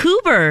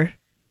haikuber.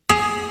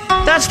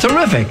 That's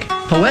terrific.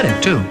 Poetic,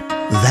 too.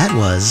 That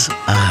was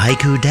a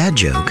haiku dad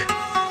joke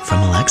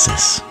from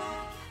Alexis.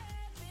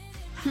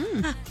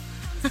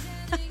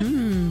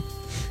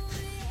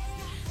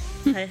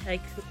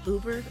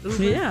 Uber?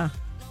 Yeah.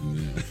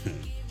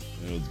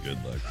 That was good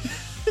luck.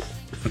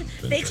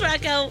 Thanks,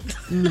 Rocco.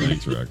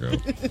 Thanks, Rocco.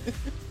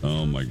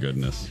 Oh, my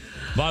goodness.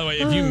 By the way,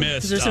 if you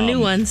missed... There's some new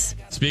ones.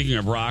 Speaking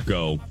of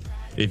Rocco,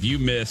 if you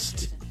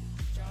missed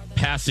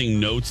passing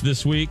notes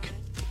this week,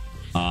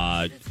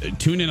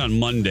 tune in on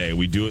Monday.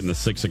 We do it in the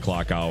 6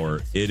 o'clock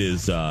hour. It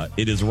is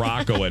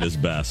Rocco at his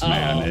best,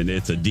 man. And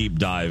it's a deep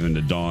dive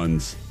into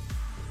Dawn's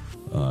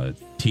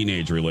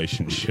teenage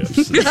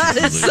relationships. God,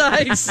 it's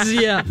nice.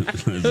 Yeah.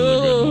 This is a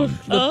good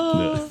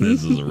one.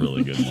 This is a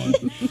really good one.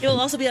 It will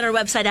also be on our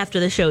website after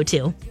the show,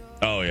 too.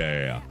 Oh,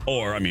 yeah.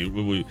 Or, I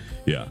mean,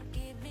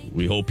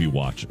 we hope you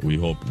watch. We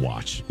hope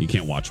watch. You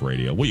can't watch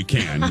radio. Well, you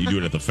can. You do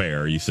it at the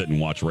fair. You sit and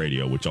watch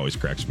radio, which always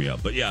cracks me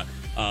up. But yeah,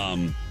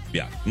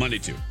 Monday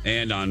too,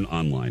 and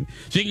online.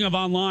 Speaking of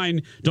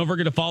online, don't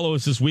forget to follow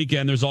us this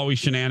weekend. There's always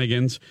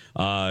shenanigans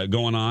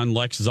going on.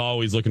 Lex is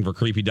always looking for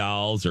creepy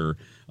dolls or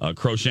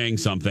crocheting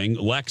something.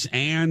 Lex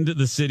and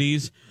the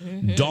Cities,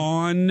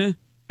 Dawn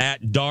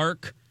at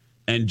Dark,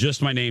 and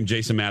just my name,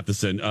 Jason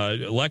Matheson.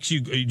 Lex, do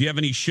you have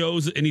any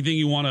shows, anything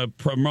you want to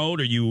promote?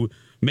 Are you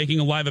making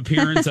a live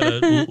appearance at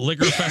a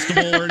liquor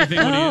festival or anything?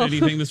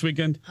 Anything this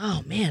weekend?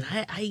 Oh, man,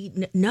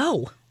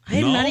 no.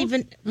 I'm not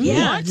even.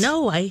 Yeah, What?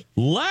 no,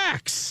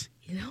 Lex.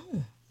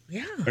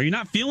 Yeah. Are you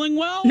not feeling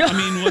well? No. I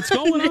mean, what's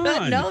going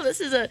on? No, it's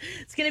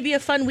going to be a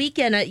fun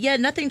weekend.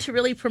 Nothing to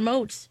really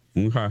promote.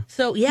 Okay.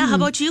 So, how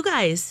about you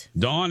guys?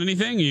 Dawn,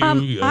 anything?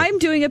 I'm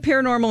doing a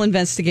paranormal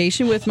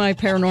investigation with my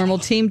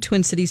paranormal team,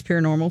 Twin Cities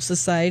Paranormal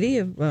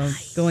Society,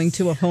 going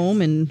to a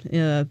home in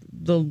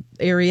the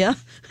area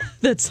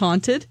that's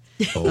haunted.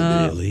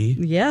 Oh, really?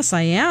 Yes,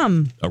 I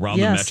am. Around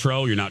the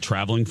metro? You're not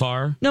traveling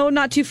far? No,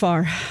 not too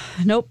far.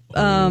 Nope.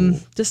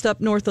 Just up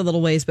north a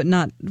little ways, but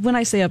not. When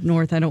I say up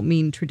north, I don't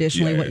mean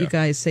traditionally what you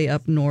guys say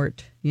up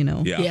north.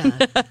 Yeah.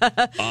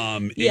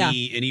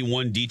 Any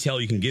one detail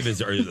you can give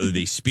are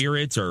they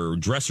spirits or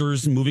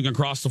dressers moving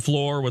across the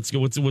floor? What's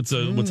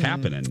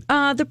happening?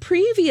 The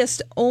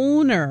previous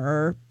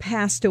owner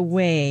passed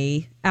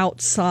away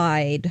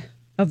outside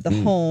of the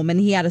home, and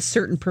he had a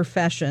certain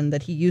profession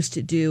that he used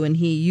to do, and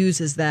he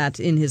uses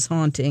that in his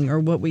haunting, or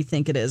what we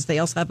think it is. They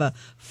also have a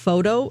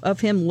photo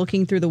of him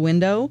looking through the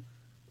window.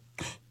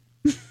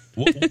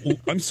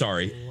 I'm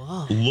sorry.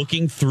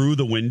 Looking through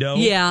the window?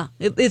 Yeah,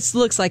 it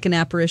looks like an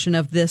apparition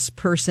of this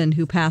person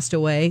who passed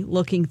away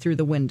looking through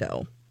the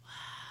window.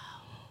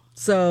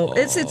 So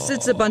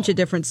it's a bunch of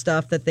different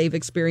stuff that they've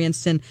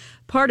experienced, and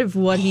part of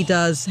what he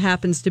does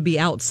happens to be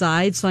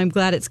outside. So I'm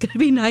glad it's going to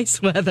be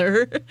nice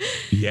weather.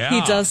 Yeah,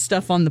 he does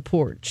stuff on the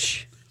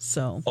porch.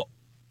 So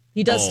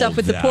he does stuff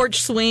with the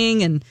porch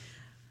swing and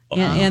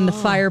the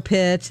fire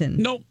pit and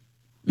Nope.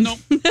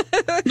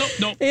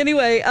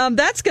 Anyway,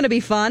 that's going to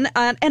be fun.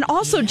 And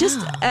also, just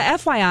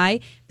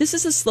FYI, this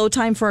is a slow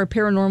time for our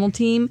paranormal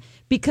team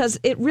because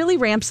it really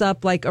ramps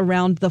up like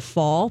around the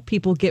fall.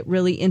 People get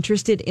really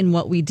interested in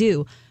what we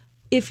do.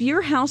 If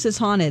your house is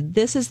haunted,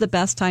 this is the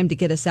best time to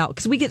get us out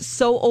because we get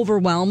so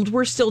overwhelmed.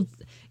 We're still,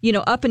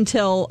 up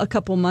until a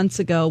couple months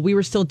ago, we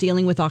were still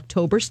dealing with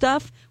October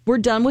stuff. We're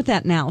done with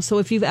that now. So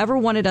if you've ever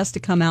wanted us to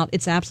come out,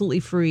 it's absolutely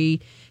free.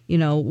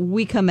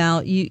 We come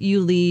out, you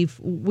leave.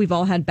 We've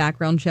all had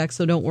background checks,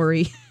 so don't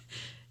worry.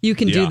 You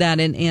can do that,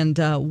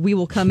 and we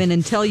will come in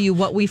and tell you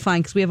what we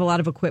find because we have a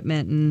lot of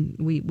equipment, and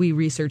we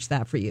research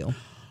that for you.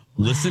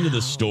 Listen to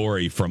the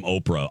story from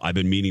Oprah. I've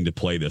been meaning to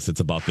play this.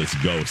 It's about this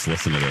ghost.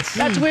 Listen to this.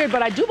 That's weird,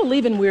 but I do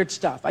believe in weird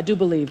stuff. I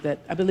believe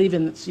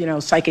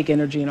in, psychic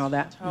energy and all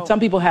that. Oh. Some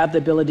people have the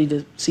ability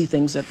to see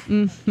things that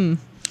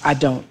I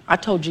don't. I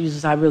told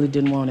Jesus I really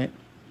didn't want it.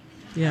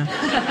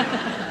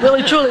 Yeah.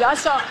 Really, truly. I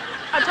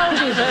told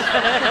Jesus.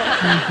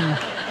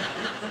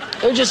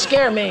 It would just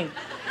scare me.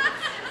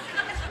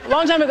 A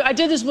long time ago, I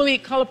did this movie,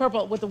 Color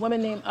Purple, with a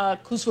woman named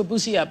Kuswa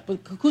Busia.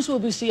 But Kuswa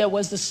Busia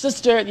was the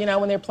sister,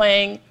 when they're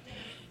playing.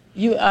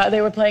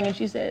 They were playing, and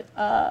she said,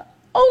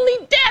 only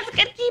death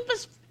can keep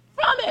us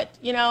from it.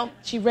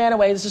 She ran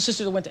away. This is a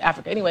sister that went to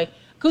Africa. Anyway,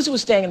 Kuswa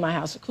was staying in my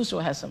house.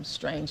 Kuswa has some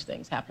strange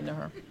things happen to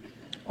her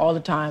all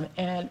the time.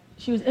 And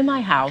she was in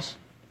my house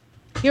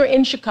here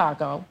in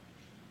Chicago,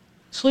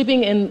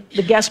 sleeping in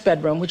the guest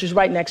bedroom, which is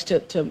right next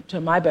to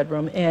my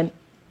bedroom. And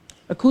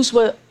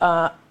Kuswa,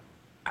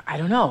 I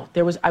don't know.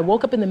 I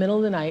woke up in the middle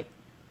of the night.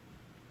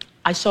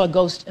 I saw a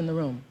ghost in the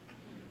room.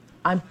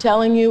 I'm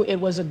telling you, it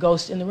was a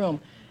ghost in the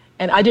room.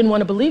 And I didn't want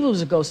to believe it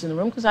was a ghost in the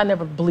room because I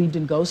never believed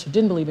in ghosts or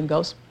didn't believe in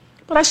ghosts.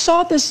 But I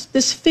saw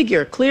this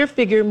figure, clear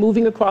figure,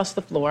 moving across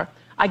the floor.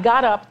 I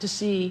got up to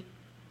see,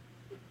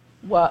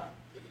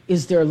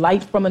 is there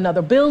light from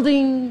another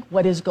building?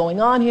 What is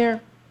going on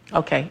here?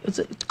 Okay, it's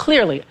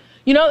clearly.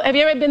 Have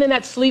you ever been in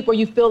that sleep where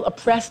you feel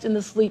oppressed in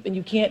the sleep and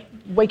you can't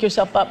wake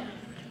yourself up?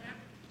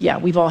 Yeah,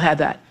 we've all had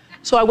that.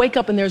 So I wake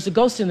up and there's a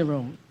ghost in the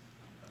room.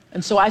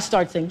 And so I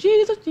start saying,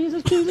 Jesus,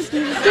 Jesus, Jesus,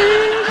 Jesus,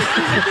 Jesus,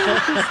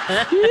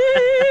 Jesus,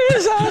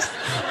 Jesus.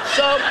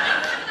 So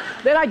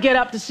then I get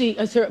up to see,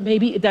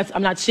 maybe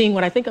I'm not seeing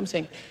what I think I'm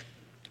seeing.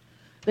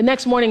 The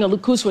next morning,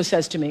 Kuswa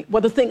says to me,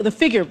 the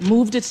figure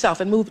moved itself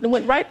and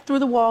went right through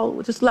the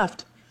wall, just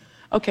left.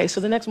 Okay,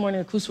 so the next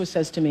morning, Kuswa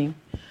says to me,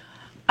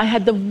 I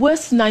had the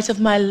worst night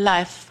of my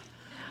life.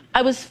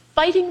 I was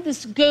fighting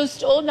this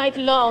ghost all night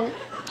long.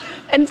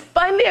 And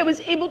finally, I was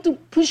able to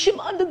push him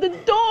under the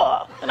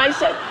door. And I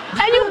said,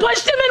 and you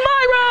pushed him in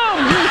my room.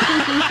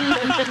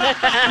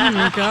 Oh,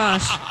 my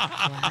gosh.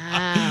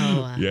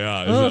 Wow.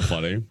 Yeah, isn't that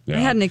funny? Yeah. I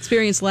had an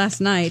experience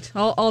last night.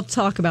 I'll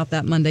talk about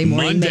that Monday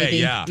morning. Monday, maybe.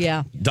 Yeah.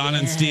 Yeah. Don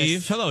and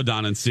Steve. Hello,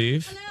 Don and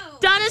Steve. Hello.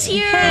 Donna's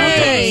here.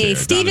 Hey,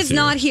 Steve is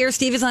not here.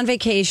 Steve is on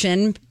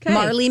vacation. Okay.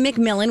 Marley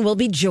McMillan will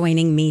be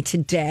joining me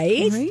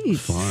today.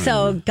 Fun.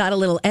 So got a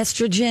little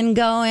estrogen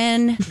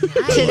going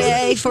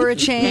today for a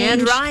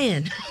change. And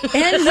Ryan.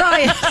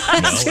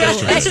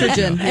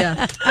 Estrogen,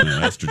 yeah.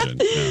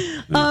 Estrogen,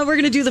 yeah. We're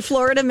going to do the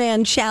Florida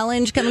Man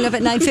Challenge coming up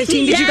at 9:15.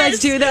 Did you guys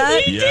do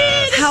that? We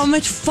did. How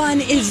much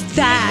fun is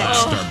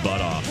that? Laughed our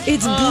butt off.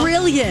 It's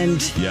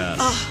brilliant. Yes.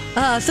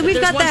 So we've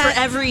There's got one that. for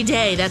every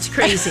day. That's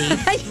crazy.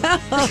 I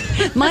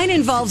know. Mine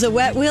involves a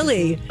wet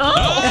willy. So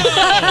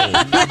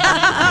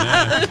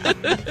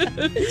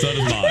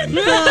does mine.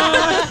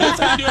 That's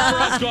going to do it for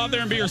us. Go out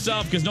there and be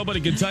yourself because nobody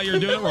can tell you're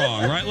doing it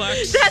wrong. Right,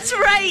 Lex? That's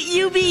right.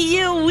 You be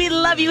you. We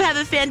love you. Have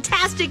a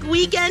fantastic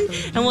weekend.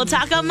 And we'll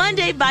talk on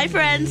Monday. Bye,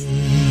 friends.